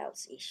 mental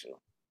health issue.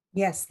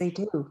 Yes, they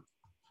do.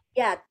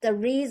 Yeah, the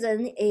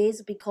reason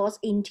is because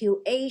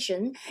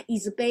intuition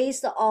is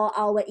based on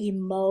our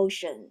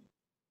emotion.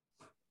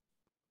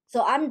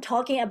 So I'm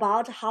talking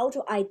about how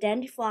to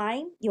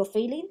identify your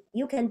feeling.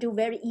 You can do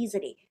very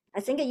easily.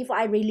 I think if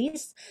I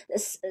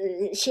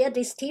share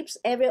these tips,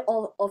 every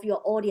of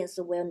your audience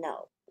will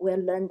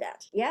learn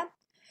that. Yeah.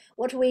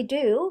 What we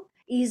do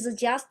is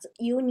just,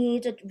 you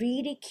need to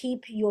really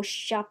keep your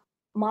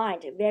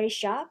mind very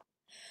sharp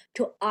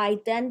to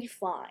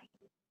identify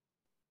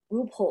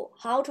loophole.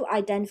 How to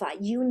identify?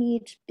 You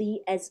need to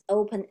be as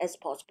open as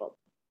possible.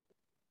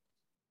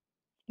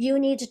 You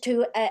need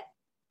to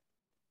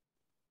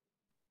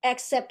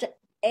accept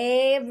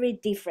every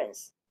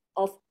difference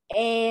of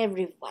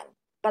everyone.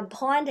 But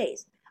point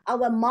is,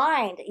 our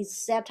mind is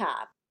set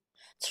up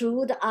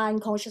through the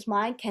unconscious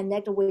mind,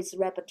 connect with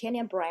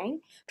reptilian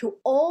brain, to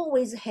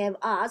always have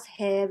us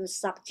have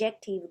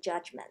subjective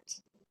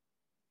judgment.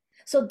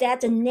 So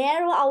that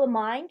narrow our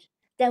mind.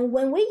 Then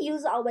when we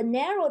use our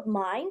narrowed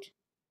mind,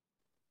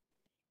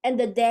 and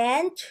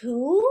then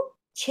to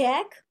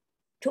check,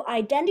 to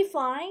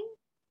identify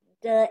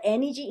the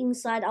energy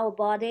inside our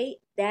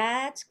body,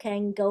 that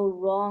can go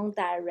wrong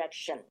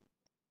direction.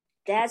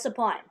 That's the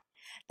point.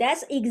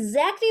 That's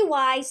exactly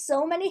why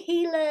so many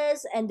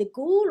healers and the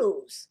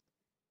gurus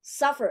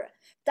suffer.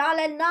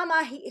 Dalai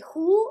Lama,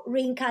 who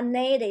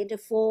reincarnated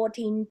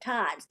 14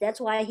 times.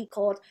 That's why he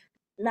called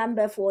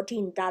number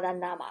 14 Dalai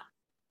Lama.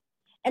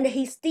 And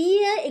he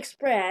still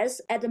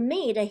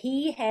admit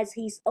he has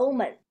his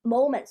own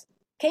moments.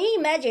 Can you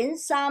imagine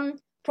some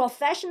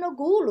professional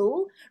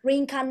guru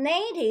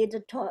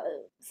reincarnated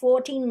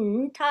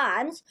 14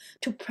 times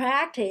to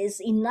practice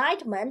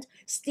enlightenment,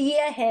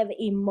 still have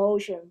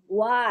emotion?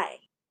 Why?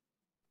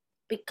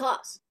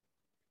 Because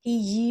he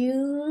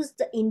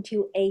used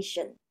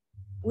intuition,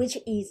 which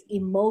is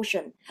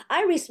emotion.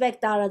 I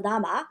respect Dalai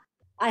Lama.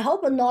 I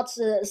hope not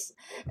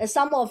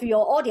some of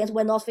your audience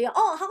will not feel,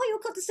 oh, how you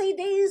could say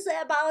this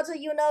about,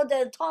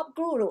 the top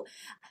guru.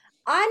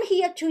 I'm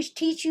here to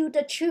teach you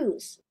the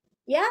truth.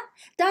 Yeah?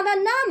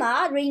 Dalai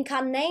Lama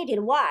reincarnated.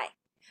 Why?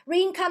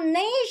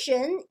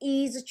 Reincarnation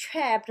is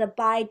trapped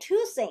by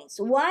two things.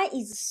 One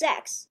is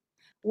sex.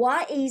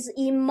 One is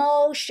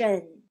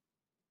emotion.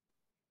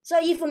 So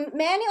if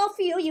many of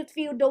you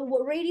feel don't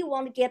really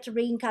want to get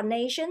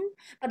reincarnation,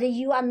 but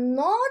you are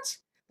not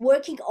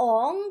working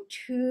on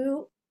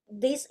to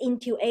this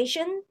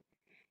intuition,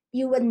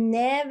 you will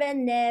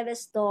never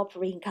stop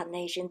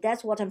reincarnation.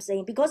 That's what I'm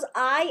saying. Because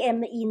I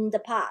am in the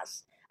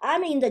past.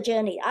 I'm in the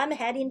journey. I'm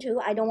heading to,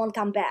 I don't want to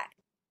come back.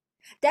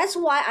 That's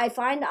why I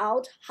find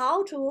out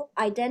how to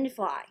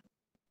identify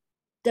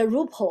the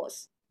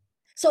loopholes.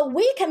 So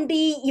we can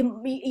be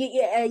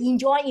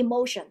enjoy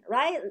emotion,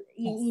 right?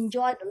 You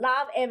enjoy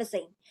love,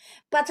 everything.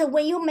 But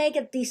when you make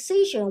a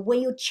decision,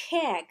 when you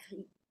check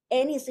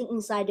anything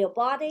inside your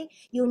body,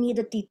 you need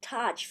to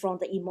detach from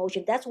the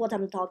emotion. That's what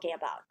I'm talking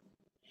about.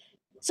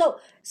 So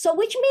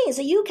which means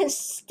you can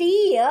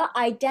still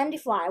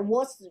identify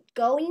what's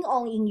going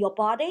on in your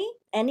body,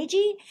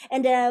 energy,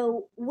 and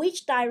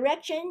which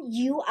direction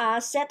you are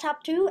set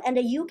up to, and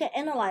you can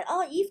analyze,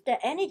 oh, if the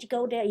energy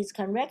go there is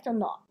correct or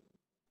not.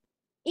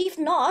 If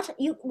not,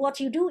 what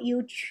you do,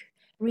 you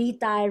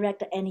redirect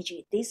the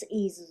energy. This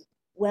is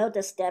where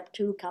the step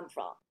 2 come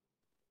from.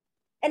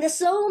 And there's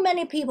so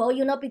many people,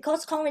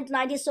 because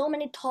COVID-19, so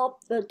many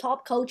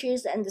top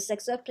coaches and the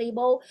success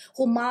people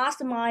who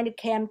mastermind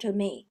came to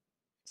me.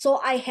 So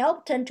I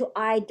helped them to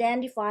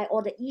identify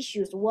all the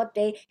issues, what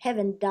they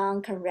haven't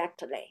done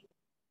correctly.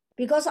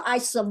 Because I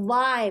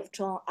survived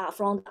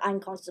from the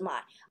unconscious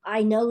mind.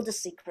 I know the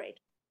secret.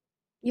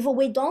 If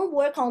we don't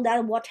work on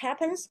that, what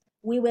happens?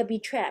 We will be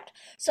trapped.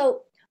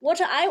 So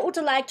what I would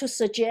like to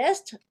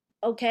suggest,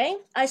 okay,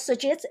 I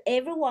suggest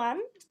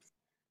everyone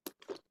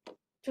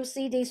to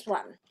see this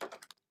one.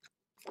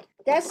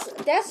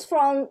 That's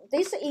from,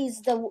 this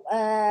is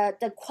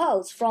the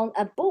quotes from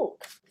a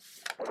book.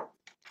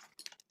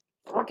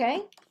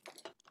 Okay,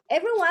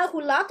 everyone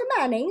who loves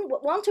money,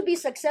 want to be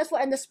successful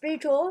and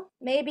spiritual,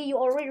 maybe you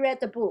already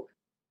read the book,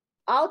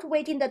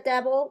 Outwitting the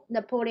Devil,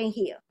 Napoleon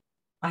Hill.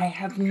 I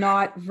have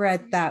not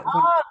read that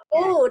one.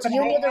 Oh, good.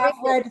 You need to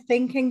read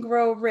Think and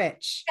Grow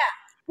Rich.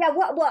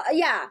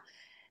 Yeah.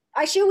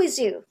 I share with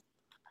you.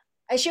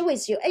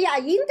 Yeah,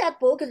 in that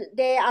book,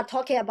 they are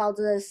talking about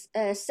the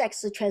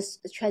sex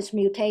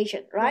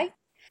transmutation, right?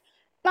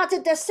 But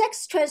the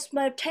sex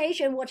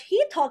transmutation, what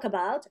he talk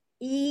about,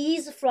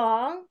 is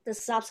from the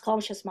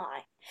subconscious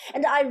mind.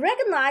 And I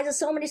recognize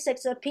so many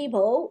sexual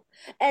people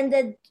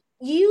and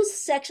use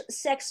sex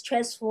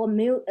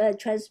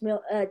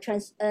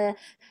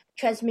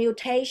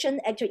transmutation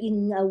actually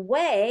in a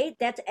way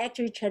that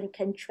actually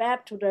can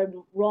trap to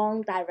the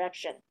wrong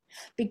direction.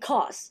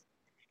 Because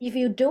if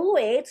you do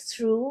it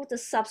through the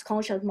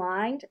subconscious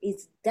mind,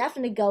 it's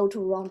definitely go to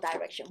wrong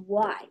direction.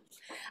 Why?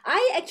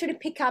 I actually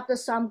pick up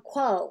some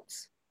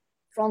quotes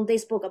from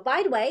this book.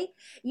 By the way,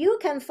 you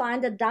can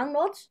find the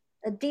download,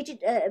 a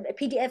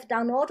PDF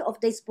download of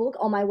this book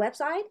on my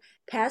website,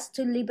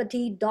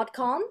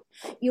 path2liberty.com.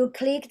 You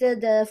click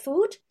the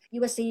food, you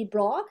will see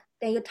blog,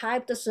 then you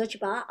type the search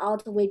bar,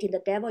 Outwitting the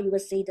Devil, you will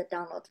see the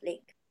download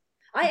link.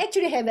 I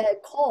actually have a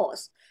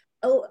course,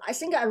 I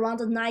think around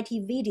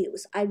 90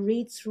 videos. I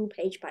read through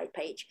page by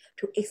page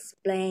to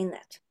explain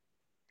it.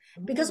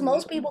 Because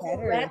most people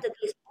who read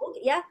this book,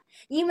 yeah,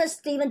 even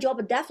Stephen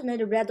Jobs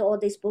definitely read all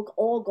this book,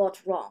 all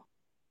got wrong.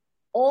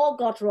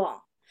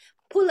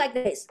 Put like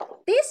this.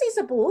 This is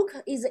a book,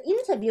 is an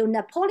interview,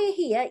 Napoleon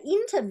Hill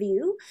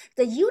interview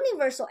the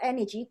universal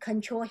energy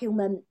control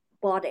human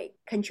body,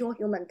 control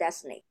human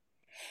destiny.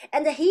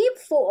 And he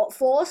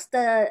forced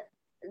the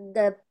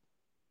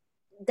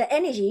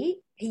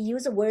energy, he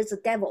used the words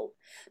devil,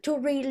 to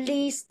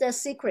release the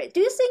secret.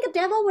 Do you think the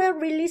devil will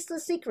release the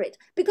secret?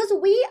 Because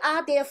we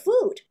are their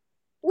food.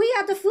 We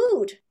are the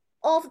food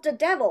of the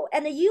devil,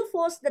 and you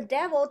force the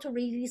devil to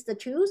release the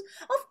truth.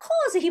 Of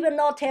course, he will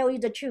not tell you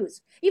the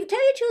truth. If tell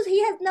you the truth,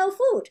 he has no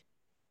food.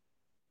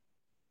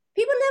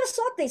 People never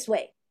thought this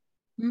way.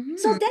 Mm-hmm.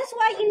 So that's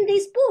why in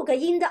this book,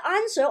 in the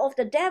answer of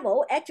the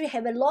devil, actually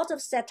have a lot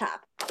of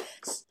setup.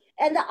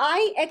 And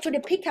I actually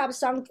pick up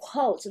some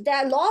quotes. There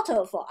are a lot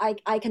of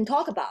I can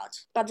talk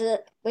about, but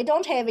we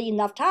don't have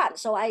enough time.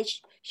 So I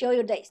show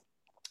you this.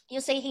 You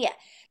see here,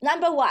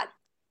 number 1,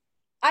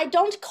 I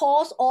don't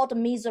cause all the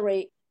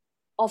misery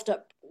of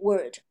the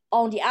world.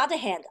 On the other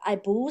hand, I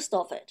boost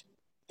of it.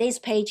 This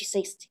page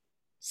 60.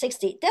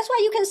 That's why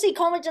you can see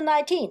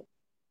COVID-19.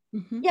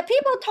 Mm-hmm. Yeah,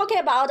 people talking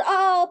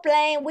about,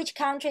 blame which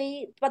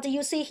country, but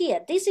you see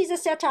here, this is a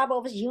setup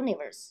of the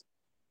universe.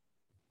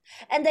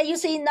 And then you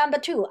see number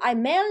 2, I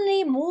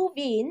mainly move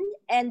in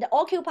and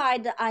occupy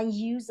the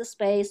unused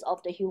space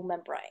of the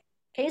human brain.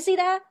 Can you see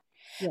that?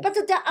 Yes. But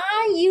the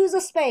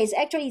unused space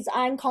actually is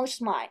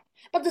unconscious mind.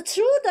 But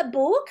through the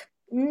book,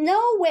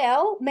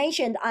 nowhere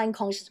mentioned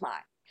unconscious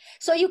mind.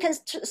 So you can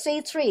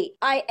see 3,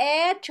 I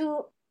add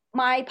to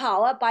my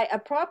power by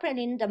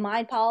appropriating the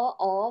mind power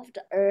of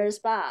the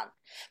earthbound.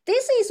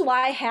 This is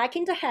why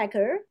hacking the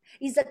hacker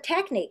is a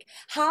technique,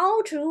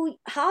 how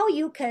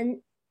you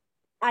can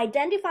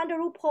identify the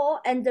loophole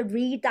and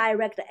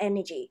redirect the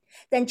energy,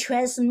 then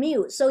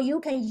transmute. So you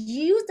can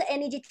use the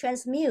energy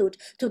transmute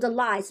to the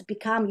lights,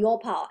 become your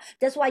power.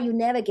 That's why you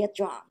never get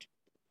drowned.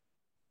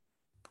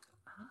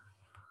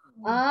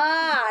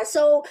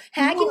 So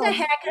hacking the Yes.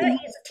 hacker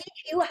is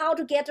teach you how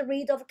to get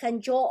rid of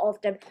control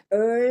of the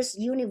Earth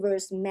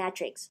universe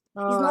matrix.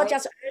 It's not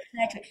just Earth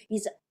matrix,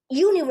 it's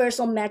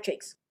universal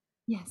matrix.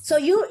 Yes. So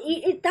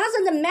it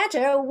doesn't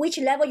matter which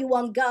level you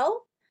want to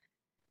go,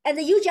 and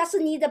you just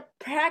need to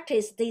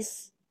practice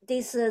these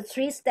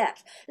 3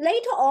 steps.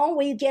 Later on,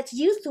 when you get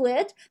used to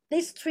it,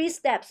 these 3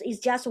 steps is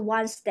just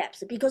 1 step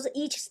because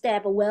each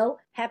step will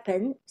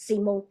happen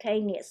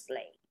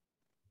simultaneously.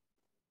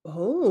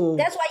 Oh,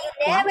 that's why you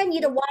never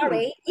need to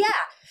worry.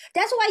 Yeah,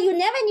 that's why you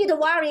never need to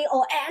worry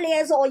or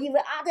aliens or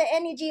even other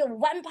energy or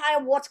vampire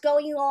what's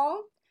going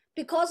on,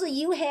 because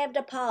you have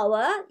the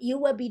power. You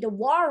will be the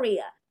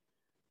warrior.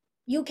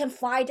 You can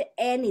fight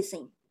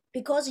anything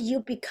because you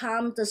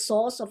become the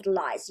source of the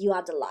lights. You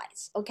are the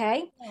lights.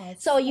 Okay.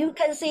 yes. So you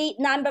can see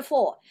number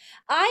 4.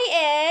 I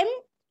am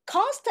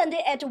constantly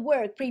at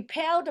work,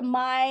 prepare the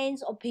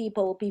minds of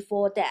people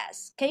before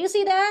death. Can you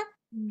see that?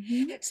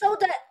 Mm-hmm. So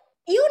the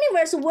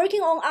universe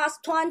working on us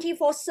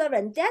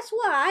 24/7. That's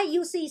why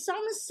you see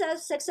some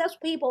successful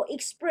people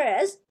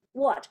express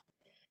what?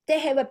 They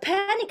have a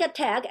panic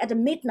attack at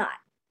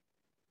midnight.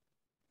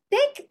 They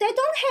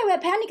don't have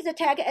a panic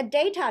attack at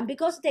daytime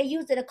because they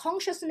use the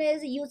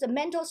consciousness, use the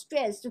mental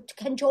stress to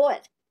control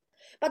it.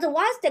 But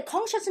once the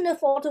consciousness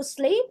fall to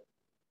sleep,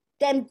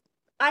 then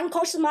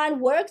unconscious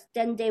mind works,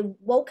 then they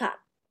woke up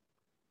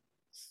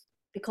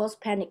because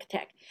panic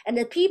attack. And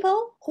the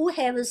people who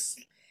have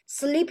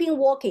sleeping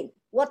walking,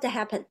 what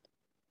happened?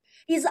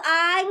 Is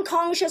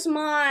unconscious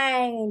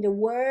mind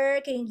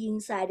working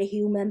inside the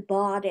human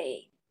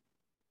body.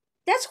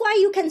 That's why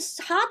you can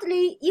see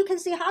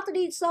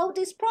hardly solve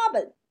this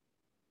problem.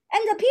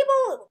 And the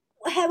people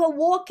have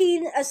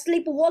a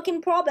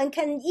sleepwalking problem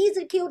can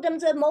easily kill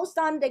themselves. Most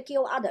time they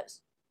kill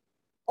others.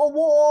 Or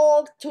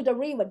walk to the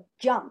river,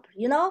 jump,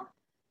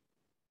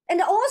 And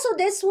also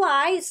that's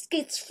why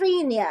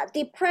schizophrenia,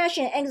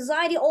 depression,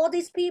 anxiety, all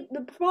these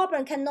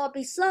problems cannot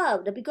be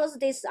solved because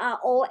these are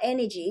all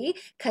energy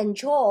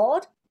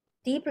controlled.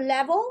 Deep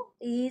level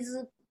is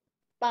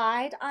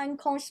by the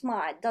unconscious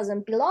mind,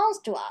 doesn't belong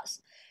to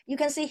us. You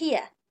can see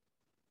here,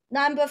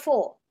 number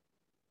 5,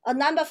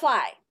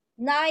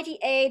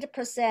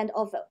 98%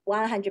 of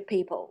 100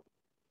 people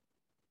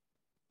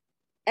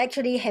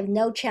actually have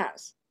no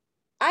chance.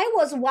 I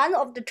was one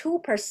of the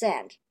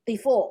 2%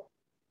 before,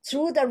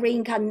 through the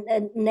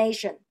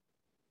reincarnation.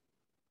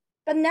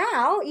 But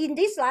now in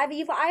this life,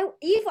 if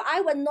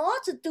I were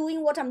not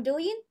doing what I'm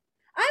doing,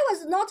 I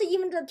was not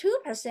even the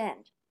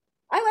 2%.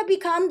 I will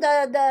become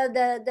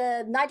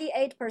the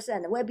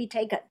 98% will be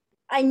taken.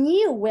 I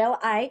knew where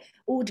I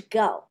would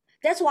go.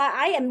 That's why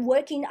I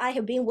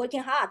have been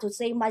working hard to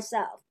save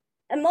myself.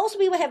 And most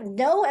people have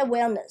no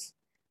awareness.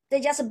 They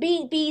just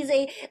be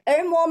busy,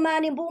 earn more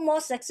money, be more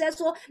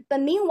successful,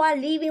 but meanwhile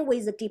living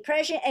with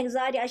depression,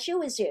 anxiety. I share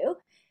with you.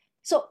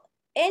 So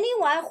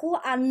anyone who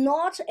are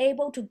not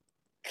able to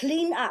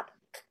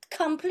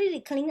completely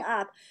clean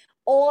up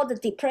all the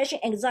depression,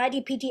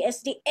 anxiety,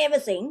 PTSD,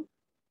 everything,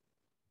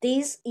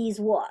 this is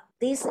what?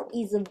 This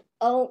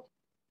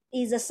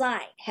is a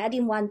sign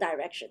heading one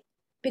direction.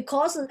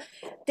 Because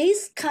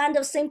this kind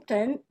of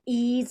symptom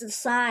is a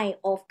sign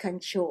of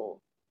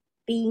control,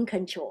 being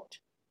controlled.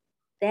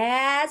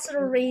 That's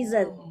the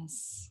reason.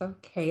 Yes.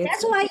 Okay.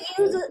 That's why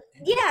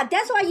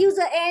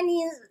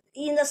any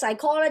in the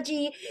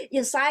psychology,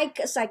 in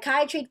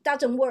psychiatry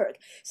doesn't work.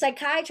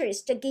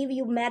 Psychiatrists to give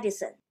you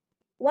medicine.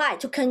 Why?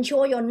 To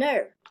control your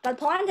nerve. But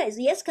point is,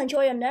 yes,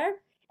 control your nerve.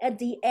 At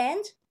the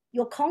end,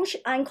 your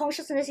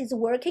unconsciousness is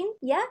working,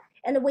 yeah?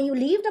 And when you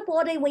leave the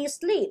body, when you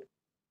sleep,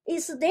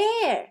 it's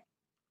there.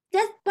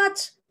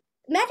 But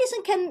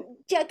medicine can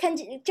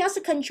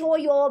just control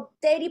your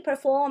daily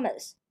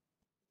performance.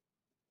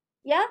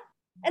 Yeah?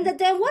 And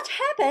then what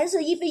happens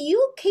if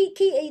you keep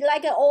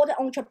like an old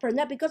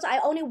entrepreneur? Because I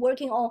only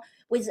working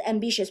with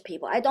ambitious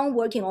people. I don't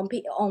working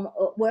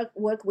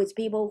work with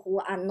people who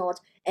are not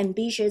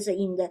ambitious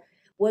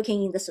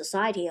working in the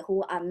society,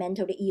 who are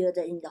mentally ill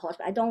in the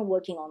hospital. I don't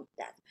working on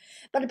that.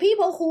 But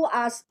people who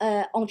are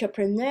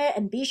entrepreneur,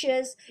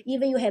 ambitious,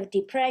 even you have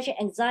depression,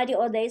 anxiety,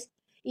 all this,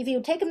 if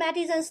you take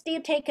medicine,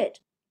 still take it.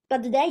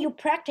 But then you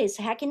practice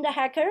hacking the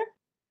hacker,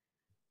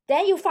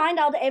 then you find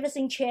out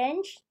everything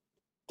changed.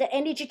 The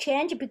energy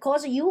change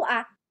because you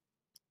are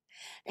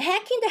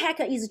hacking the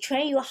hacker is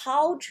train you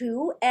how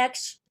to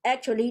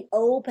actually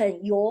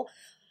open your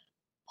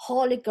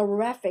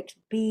holographic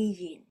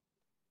being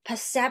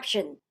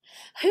perception.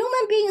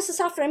 Human beings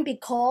suffering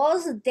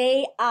because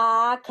they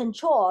are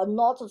controlled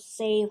not to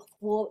see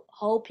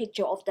whole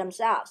picture of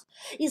themselves.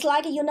 It's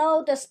like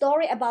the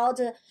story about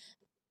the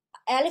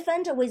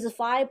elephant with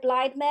 5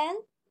 blind men.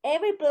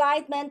 Every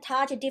blind man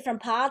touch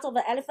different parts of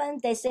the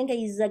elephant. They think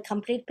is a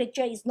complete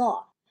picture. It's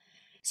not.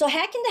 So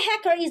hacking the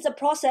hacker is a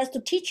process to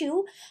teach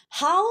you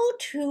how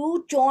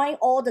to join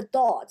all the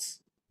dots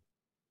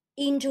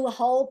into a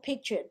whole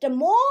picture. The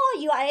more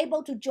you are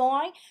able to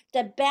join,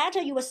 the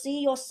better you will see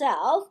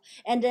yourself,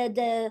 and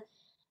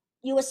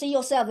you will see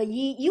yourself.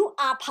 You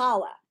are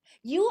power.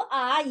 you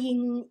are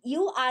in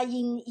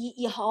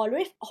a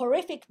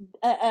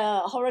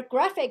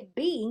holographic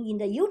being in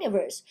the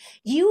universe.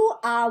 You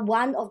are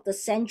one of the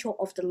central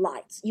of the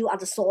lights. You are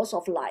the source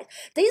of light.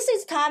 This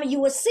is time you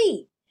will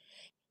see.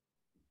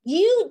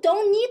 You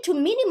don't need to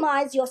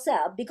minimize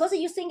yourself because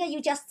you think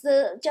you just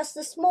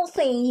a small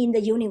thing in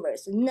the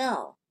universe.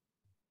 No.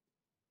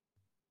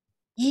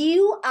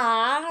 You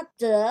are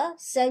the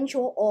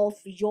central of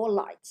your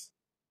light.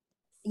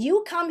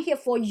 You come here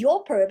for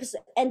your purpose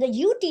and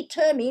you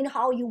determine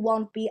how you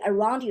want to be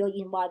around your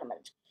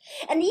environment.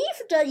 And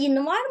if the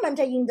environment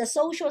in the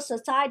social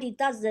society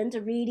doesn't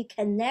really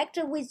connect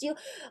with you,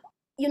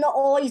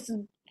 or is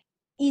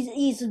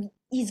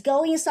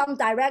going some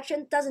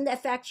direction, doesn't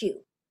affect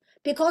you,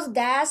 because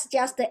that's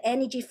just the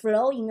energy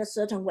flow in a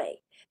certain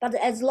way. But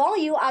as long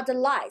as you are the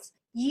light,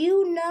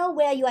 you know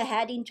where you are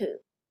heading to.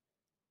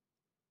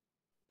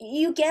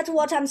 You get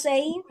what I'm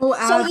saying? Oh,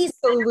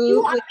 absolutely.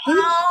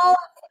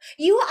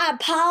 You are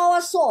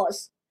power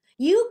source.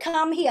 You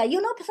come here.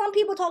 Some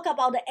people talk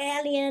about the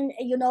alien,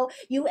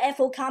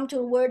 UFO come to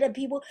the world and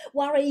people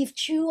worry if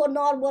true or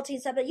not, what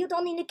is happening. You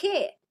don't need to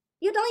care.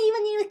 You don't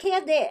even need to care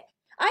there.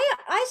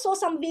 I saw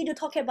some video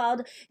talking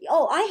about,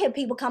 I have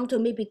people come to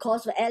me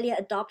because of alien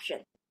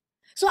adoption.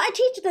 So I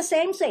teach the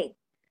same thing.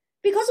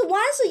 Because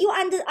once you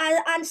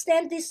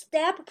understand this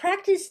step,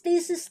 practice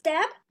this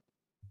step,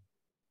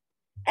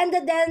 and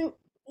then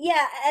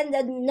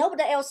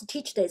nobody else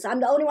teach this. I'm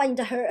the only one in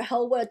the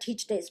whole world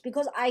teach this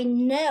because I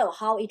know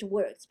how it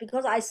works,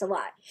 because I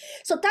survive.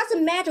 So it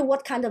doesn't matter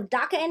what kind of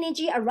dark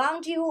energy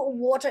around you,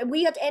 what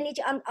weird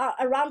energy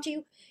around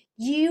you,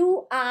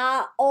 you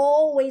are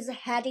always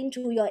heading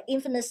to your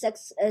infinite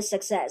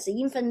success,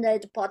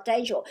 infinite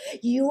potential.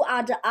 You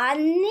are the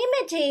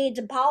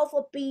unlimited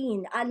powerful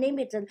being,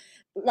 unlimited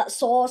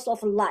source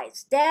of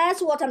light. That's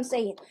what I'm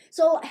saying.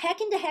 So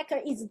Hacking the Hacker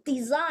is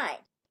designed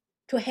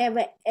to help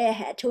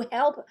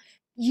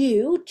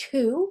you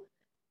to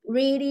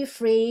really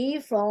free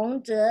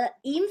from the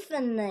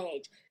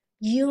infinite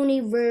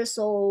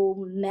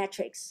universal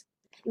matrix,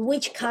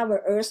 which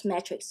cover Earth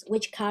matrix,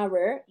 which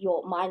cover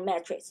your mind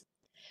matrix.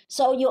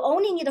 So you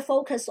only need to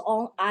focus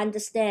on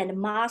understand,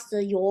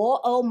 master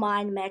your own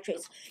mind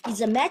matrix.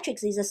 It's a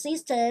matrix, is a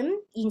system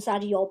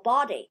inside your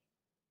body,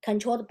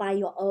 controlled by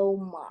your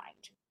own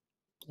mind.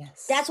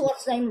 Yes. That's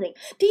what's same thing.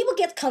 People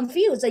get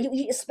confused.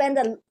 You spend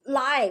a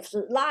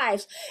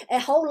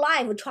whole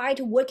life trying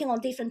to working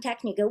on different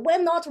technique. It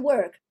will not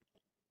work,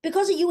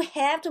 because you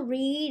have to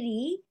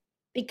really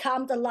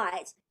become the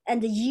light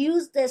and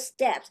use the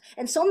steps.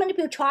 And so many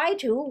people try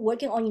to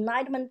working on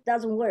enlightenment,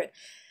 doesn't work.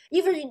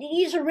 If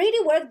it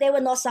really work, they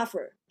will not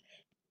suffer.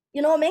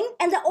 You know what I mean?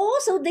 And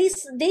also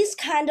this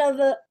kind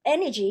of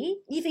energy,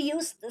 if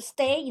you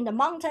stay in the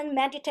mountain,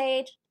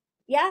 meditate,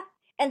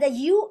 and that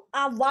you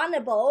are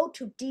vulnerable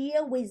to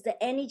deal with the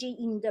energy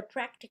in the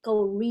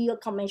practical, real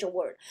conventional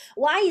world.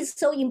 Why is it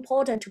so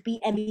important to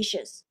be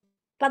ambitious,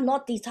 but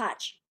not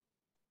detached,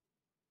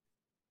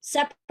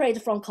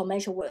 separate from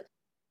conventional world?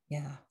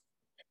 Yeah.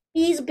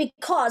 Is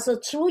because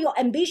through your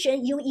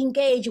ambition, you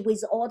engage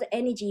with all the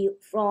energy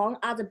from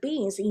other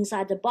beings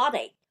inside the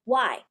body.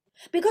 Why?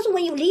 Because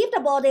when you leave the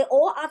body,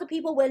 all other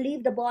people will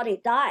leave the body,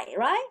 die,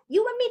 right?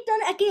 You will meet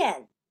them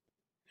again.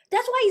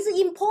 That's why it's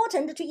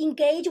important to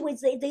engage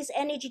with this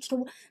energy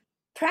to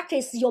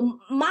practice your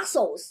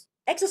muscles,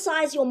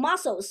 exercise your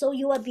muscles, so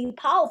you will be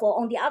powerful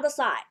on the other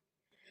side.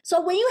 So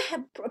when you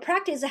have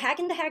practice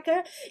Hacking the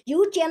Hacker,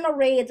 you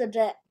generate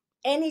the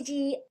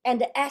energy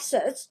and the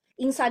assets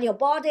inside your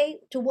body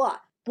to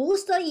what?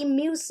 Boost the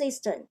immune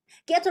system,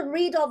 get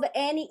rid of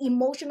any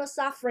emotional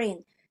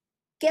suffering,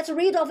 get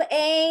rid of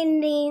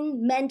any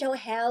mental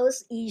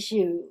health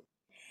issue.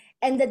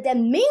 And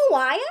then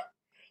meanwhile,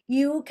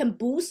 you can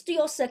boost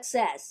your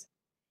success.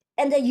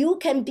 And then you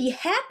can be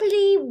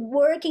happily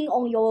working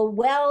on your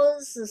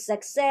wealth,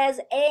 success,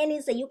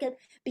 anything. You can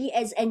be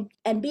as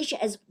ambitious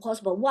as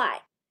possible. Why?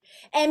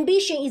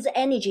 Ambition is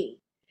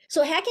energy.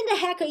 So Hacking the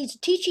Hacker is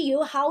teaching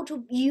you how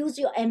to use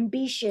your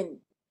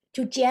ambition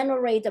to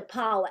generate the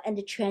power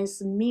and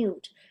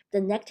transmute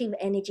the negative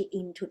energy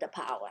into the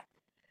power.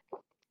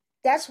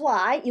 That's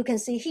why you can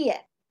see here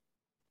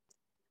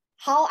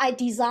how I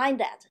designed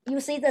that. You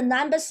see the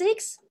number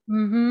 6?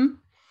 Mm-hmm.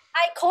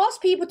 I cause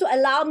people to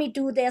allow me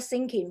do their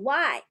thinking.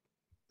 Why?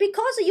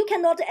 Because you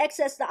cannot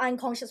access the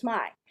unconscious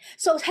mind.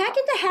 So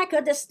Hacking the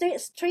Hacker, the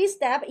 3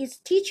 step is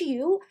teach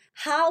you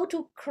how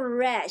to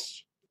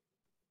crash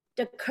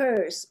the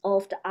curse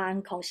of the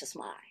unconscious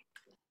mind.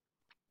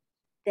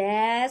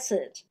 That's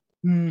it.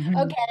 Mm-hmm.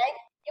 Okay,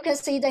 you can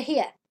see that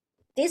here.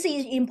 This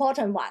is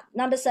important one.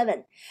 Number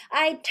 7,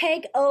 I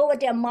take over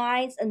their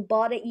minds and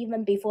body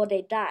even before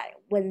they die,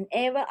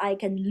 whenever I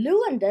can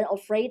lure them or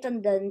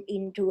frighten them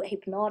into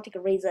hypnotic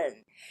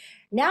reason.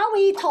 Now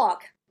we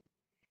talk.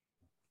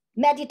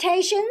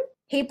 Meditation,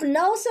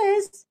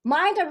 hypnosis,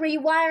 mind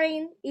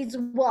rewiring is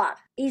what?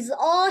 Is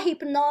all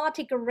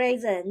hypnotic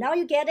reason. Now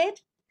you get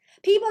it?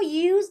 People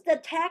use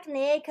the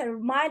technique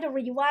of mind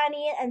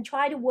rewiring and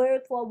try to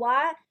work for a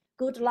while.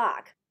 Good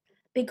luck.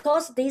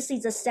 because this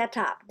is a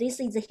setup. This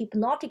is a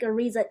hypnotic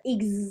reason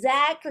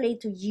exactly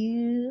to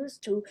use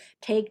to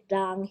take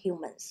down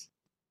humans.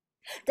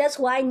 That's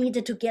why I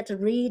needed to get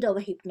rid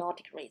of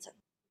hypnotic reason.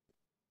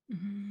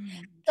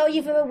 So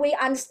if we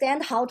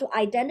understand how to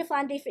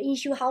identify different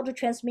issue, how to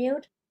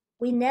transmute,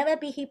 we never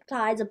be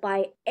hypnotized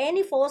by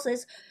any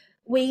forces.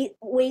 We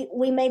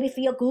maybe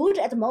feel good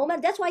at the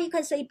moment. That's why you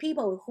can see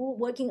people who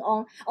working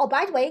on. Oh,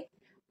 by the way,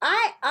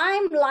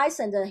 I'm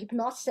licensed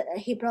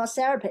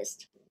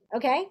hypnotherapist.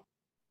 Okay,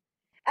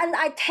 and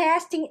I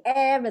testing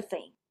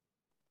everything.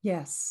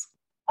 Yes.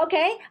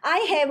 Okay, I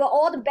have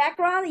all the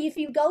background. If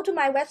you go to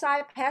my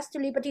website,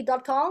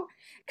 pathtoLiberty.com,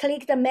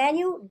 click the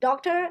menu,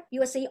 doctor,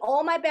 you will see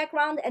all my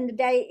background, and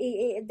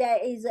there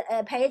is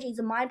a page, is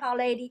Mind Power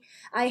Lady.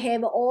 I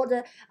have all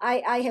the,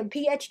 I have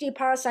PhD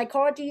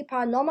parapsychology,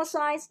 paranormal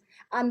science.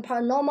 I'm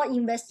paranormal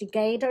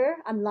investigator.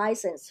 I'm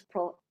licensed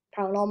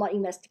paranormal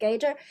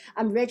investigator.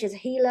 I'm registered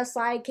healer,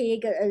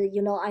 psychic,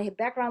 I have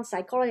background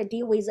psychology,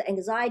 deal with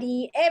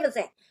anxiety,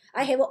 everything.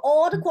 I have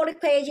all the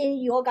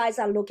qualifications you guys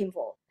are looking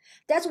for.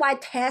 That's why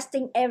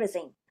testing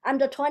everything. I'm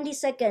the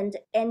 22nd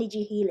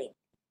energy healing,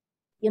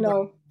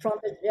 from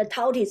the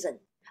Taoism.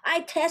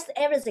 I test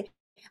everything.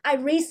 I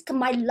risk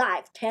my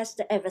life, test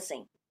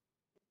everything.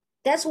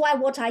 That's why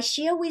what I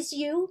share with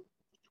you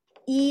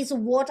is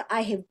what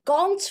I have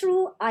gone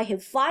through, I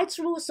have fight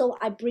through, so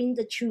I bring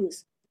the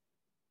truth.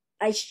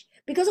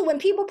 Because when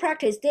people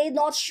practice, they're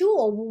not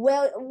sure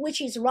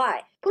which is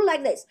right. Put it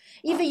like this.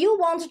 If you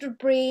want to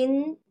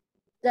bring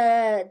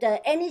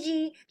the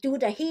energy, do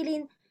the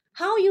healing,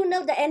 how you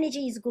know the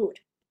energy is good?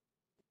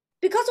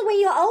 Because when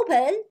you're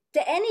open,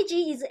 the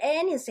energy is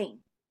anything.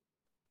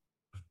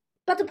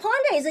 But the point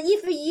is,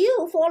 if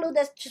you follow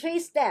the 3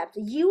 steps,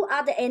 you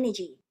are the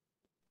energy.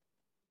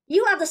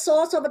 You are the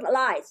source of the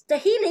light. The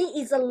healing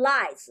is the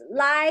light.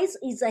 Light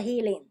is the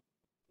healing.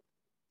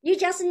 You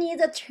just need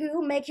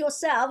to make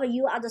yourself,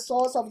 you are the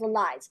source of the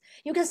light.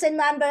 You can say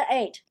number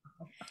 8.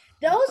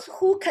 Those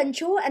who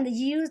control and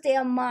use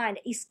their mind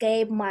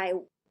escape my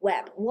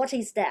web. What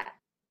is that?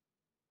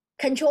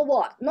 Control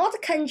what?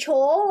 Not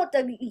control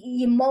the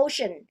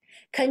emotion,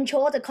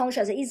 control the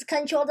conscious. It's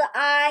control the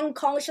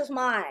unconscious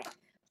mind.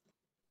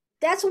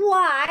 That's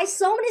why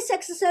so many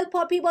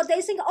successful people,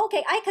 they think,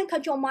 okay, I can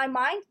control my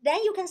mind.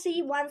 Then you can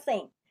see one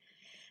thing.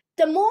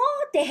 The more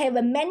they have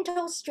a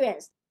mental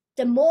strength,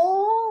 the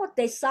more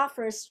they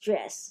suffer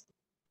stress.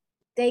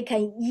 They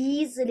can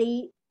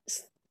easily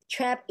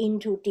trap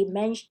into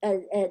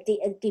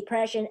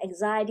depression,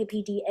 anxiety,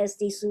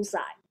 PTSD,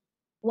 suicide.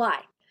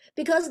 Why?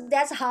 Because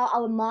that's how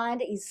our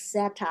mind is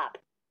set up.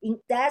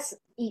 It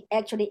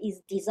actually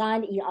is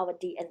designed in our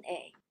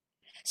DNA.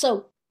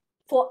 So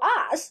for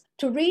us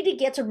to really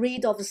get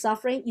rid of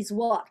suffering is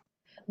what?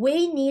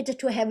 We need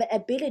to have the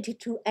ability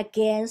to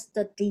against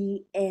the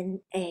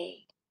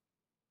DNA.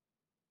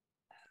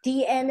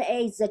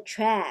 DNA is a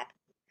trap.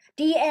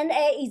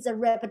 DNA is a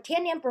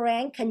reptilian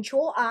brain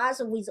control us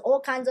with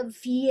all kinds of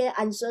fear,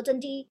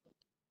 uncertainty.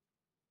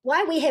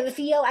 Why we have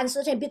fear,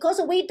 uncertainty?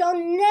 Because we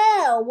don't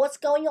know what's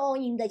going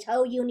on in the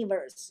whole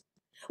universe.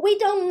 We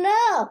don't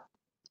know.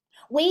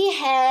 We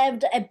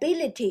have the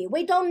ability.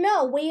 We don't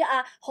know. We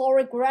are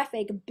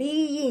holographic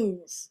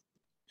beings.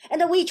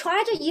 And we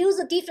try to use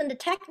a different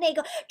technique,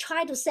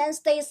 try to sense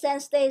this.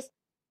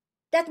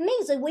 That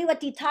means that we will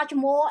detach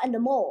more and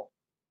more.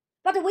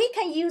 But we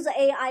can use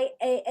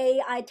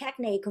AI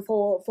technique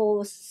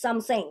for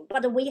something,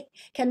 but we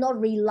cannot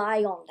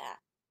rely on that.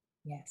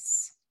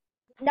 Yes.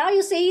 Now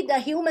you see the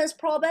humans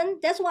problem.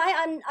 That's why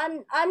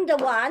I'm the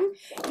one,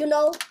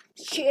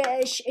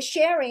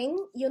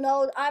 sharing.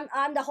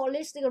 I'm the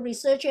holistic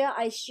researcher.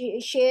 I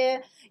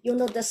share,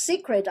 the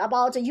secret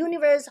about the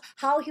universe,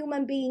 how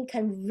human being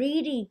can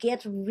really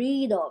get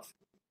rid of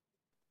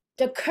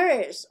the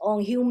curse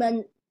on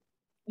human,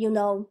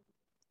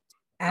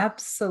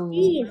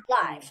 Absolutely.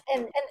 life,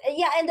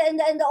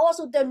 and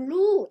also the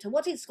root.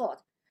 What is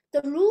called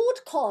the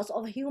root cause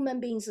of human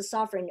beings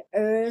suffering,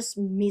 Earth's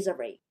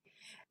misery.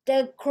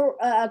 The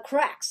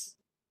cracks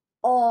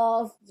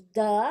of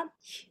the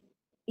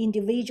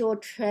individual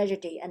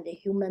tragedy and the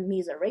human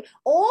misery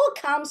all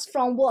comes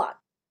from what?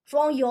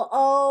 From your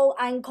own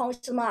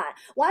unconscious mind.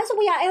 Once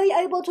we are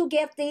able to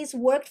get this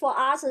work for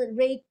us,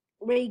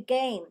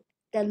 regain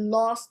the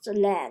lost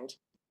land,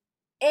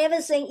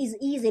 everything is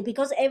easy,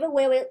 because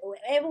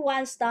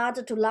everyone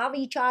started to love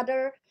each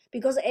other,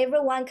 because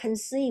everyone can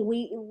see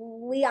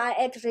we are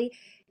actually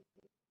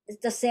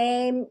the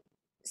same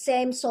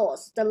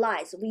source, the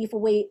light. If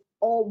we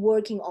all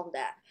working on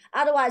that,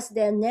 otherwise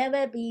there'll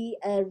never be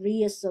a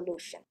real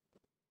solution.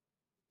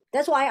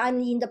 That's why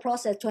I'm in the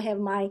process to have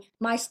my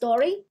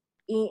story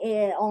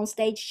on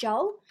stage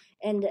show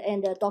and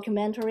a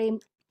documentary.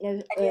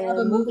 And you have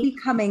a movie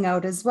coming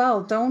out as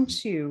well,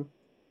 don't you?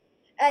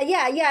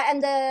 Yeah,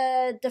 and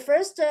the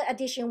first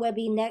edition will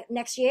be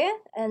next year,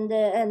 and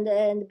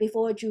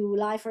before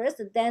July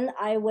 1st. Then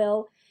I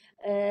will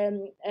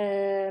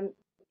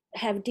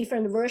have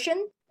different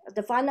version.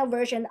 The final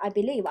version, I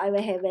believe, I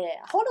will have a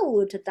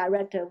Hollywood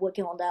director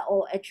working on that,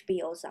 or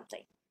HBO or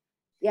something.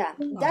 Yeah,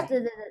 Wow. that's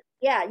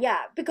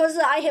yeah. Because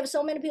I have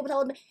so many people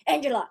told me,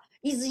 Angela,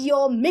 it's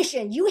your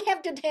mission. You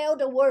have to tell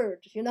the word,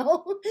 then I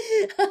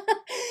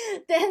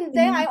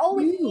Thank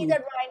always need the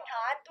you. right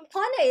time. The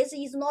point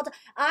is not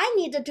I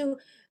need to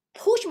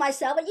push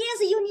myself. Yes,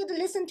 you need to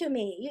listen to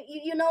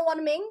me. You know what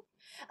I mean?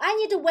 I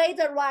need to wait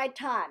the right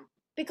time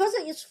because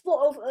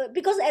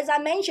because as I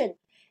mentioned,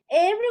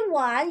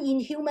 everyone in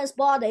human's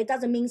body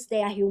doesn't mean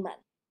they are human.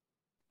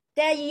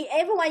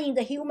 Everyone in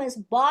the human's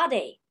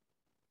body,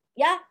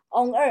 yeah,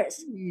 on earth,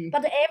 Hmm.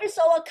 but every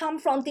soul come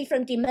from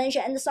different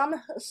dimension, and some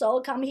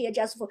soul come here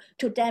just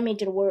to damage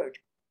the world.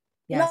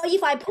 Yes.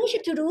 If I push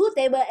it to do,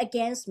 they were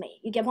against me.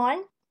 You get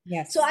point? So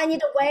Yes. I need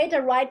to wait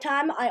the right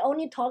time. I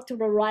only talk to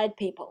the right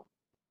people.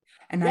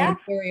 And I Yeah. am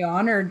very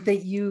honored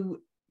that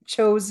you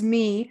chose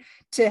me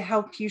to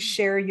help you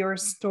share your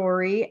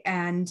story.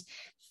 And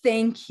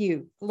thank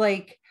you.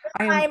 Like,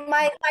 I am,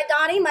 My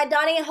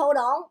darling, hold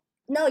on.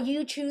 No,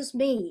 you choose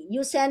me.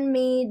 You send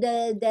me I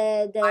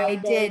the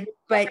did,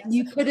 but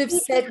you could have you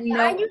choose said me.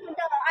 I no. knew, no,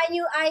 I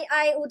knew,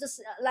 I would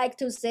like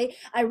to say,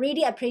 I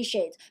really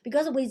appreciate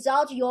because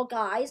without your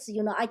guys,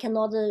 I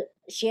cannot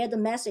share the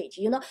message.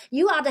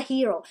 You are the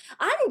hero.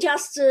 I'm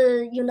just,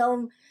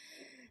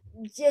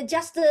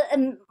 just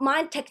a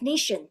mind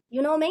technician.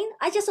 You know what I mean?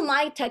 I just a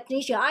mind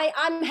technician.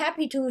 I'm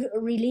happy to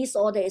release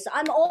all this.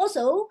 I'm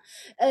also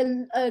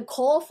a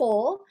call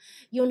for,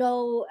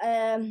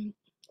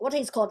 what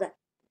is called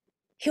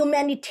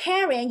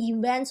humanitarian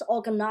events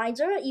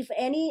organizer. If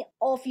any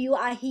of you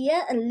are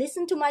here and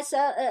listen to my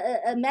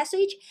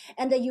message,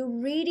 and that you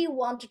really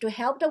want to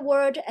help the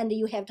world and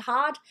you have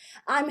heart,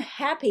 I'm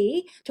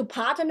happy to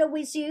partner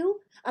with you.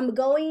 I'm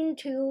going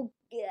to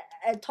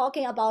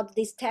talking about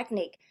this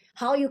technique,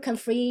 how you can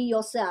free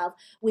yourself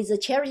with the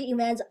charity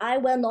events. I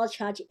will not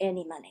charge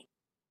any money.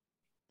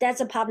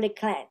 That's a public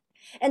claim,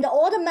 and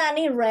all the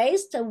money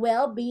raised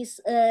will be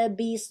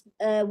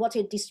what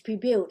it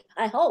distribute.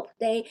 I hope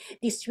they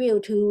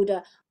distribute to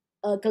the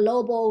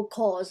global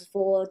cause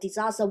for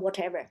disaster,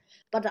 whatever.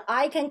 But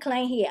I can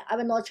claim here, I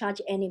will not charge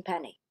any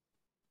penny.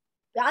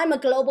 I'm a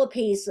global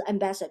peace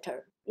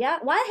ambassador. Yeah,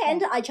 one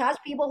hand I charge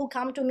people who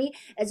come to me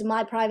as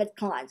my private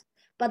clients,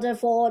 but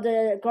for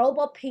the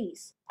global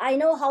peace, I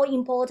know how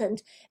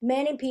important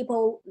many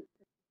people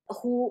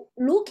who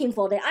looking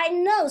for that. I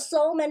know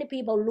so many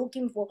people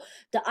looking for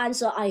the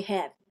answer I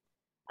have.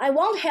 I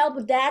won't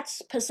help that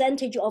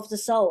percentage of the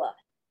soul.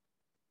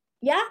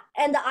 Yeah,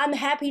 and I'm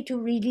happy to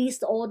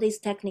release all this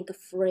technique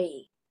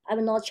free. I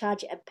will not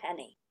charge a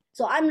penny.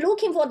 So I'm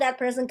looking for that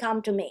person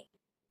come to me.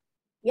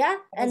 Yeah,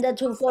 That is and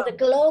for the awesome.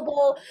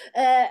 global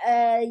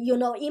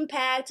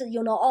impact,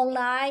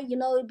 online,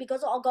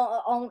 because on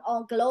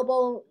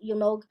global,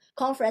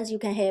 conference, you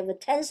can have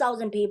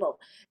 10,000 people.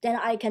 Then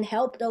I can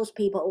help those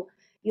people,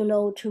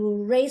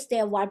 to raise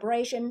their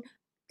vibration,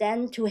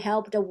 then to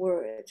help the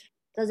world.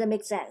 Does that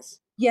make sense?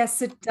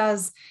 Yes, it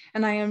does.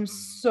 And I am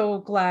so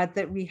glad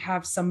that we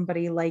have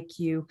somebody like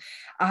you.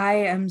 I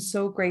am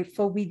so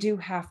grateful. We do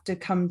have to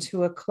come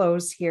to a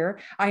close here.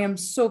 I am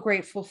so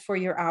grateful for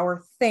your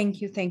hour. Thank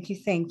you, thank you,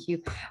 thank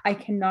you. I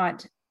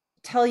cannot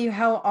tell you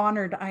how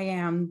honored I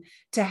am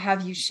to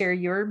have you share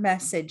your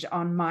message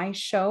on my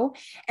show.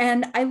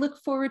 And I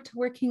look forward to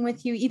working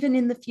with you even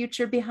in the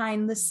future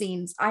behind the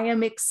scenes. I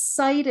am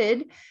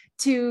excited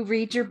to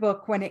read your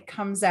book when it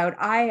comes out.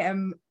 I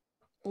am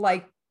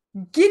like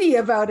giddy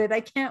about it.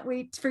 I can't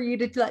wait for you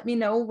to let me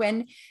know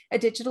when a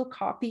digital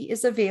copy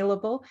is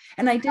available.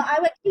 And I No, did I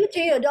will give to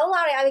you. Don't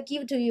worry, I will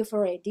give to you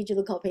for a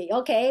digital copy.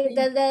 Okay.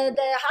 think The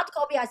hard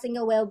copy I think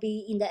will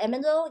be in the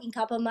Amazon in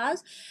couple of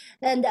months.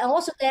 And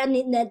also there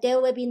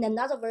will be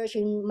another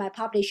version my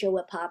publisher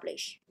will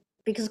publish.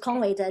 Because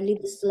Conway is a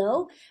little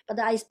slow, but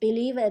I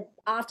believe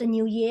after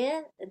New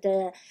Year,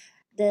 the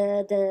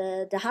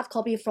hard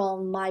copy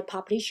from my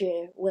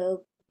publisher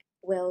will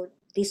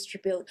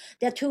distribute.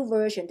 There are two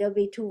versions. There will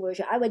be two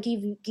versions. I will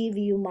give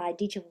you my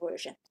digital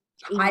version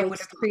in I would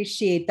weeks time.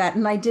 appreciate that.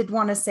 And I did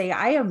want to say,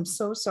 I am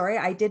so sorry.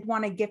 I did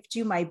want to gift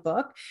you my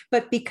book,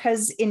 but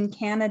because in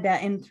Canada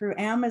and through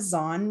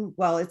Amazon,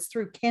 well, it's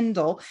through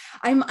Kindle,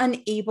 I'm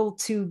unable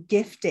to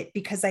gift it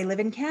because I live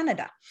in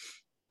Canada.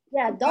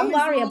 Yeah, don't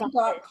worry about it.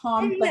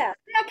 Amazon.com, but Yeah,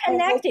 we are I hope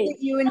connected. that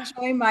you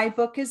enjoy my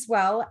book as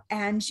well.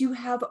 And you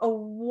have a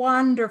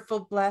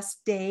wonderful,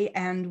 blessed day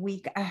and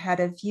week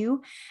ahead of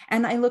you.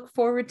 And I look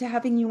forward to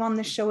having you on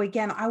the show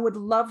again. I would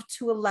love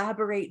to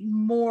elaborate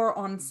more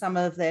on some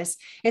of this.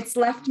 It's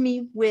left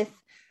me with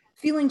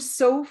feeling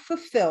so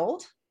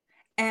fulfilled,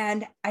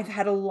 and I've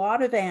had a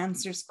lot of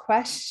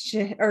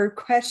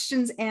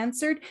questions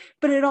answered,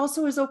 but it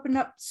also has opened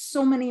up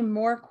so many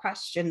more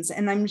questions,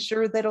 and I'm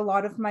sure that a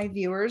lot of my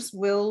viewers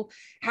will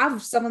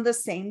have some of the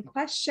same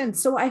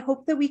questions. So I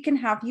hope that we can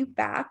have you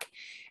back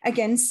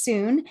again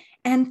soon,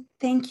 and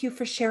thank you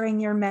for sharing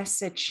your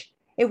message.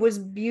 It was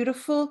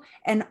beautiful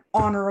and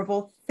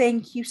honorable.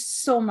 Thank you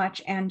so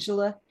much,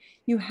 Angela.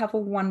 You have a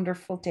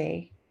wonderful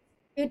day.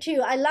 You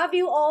too. I love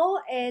you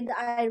all, and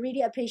I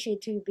really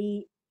appreciate to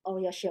be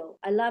on your show.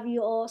 I love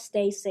you all.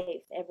 Stay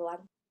safe, everyone.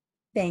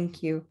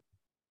 Thank you.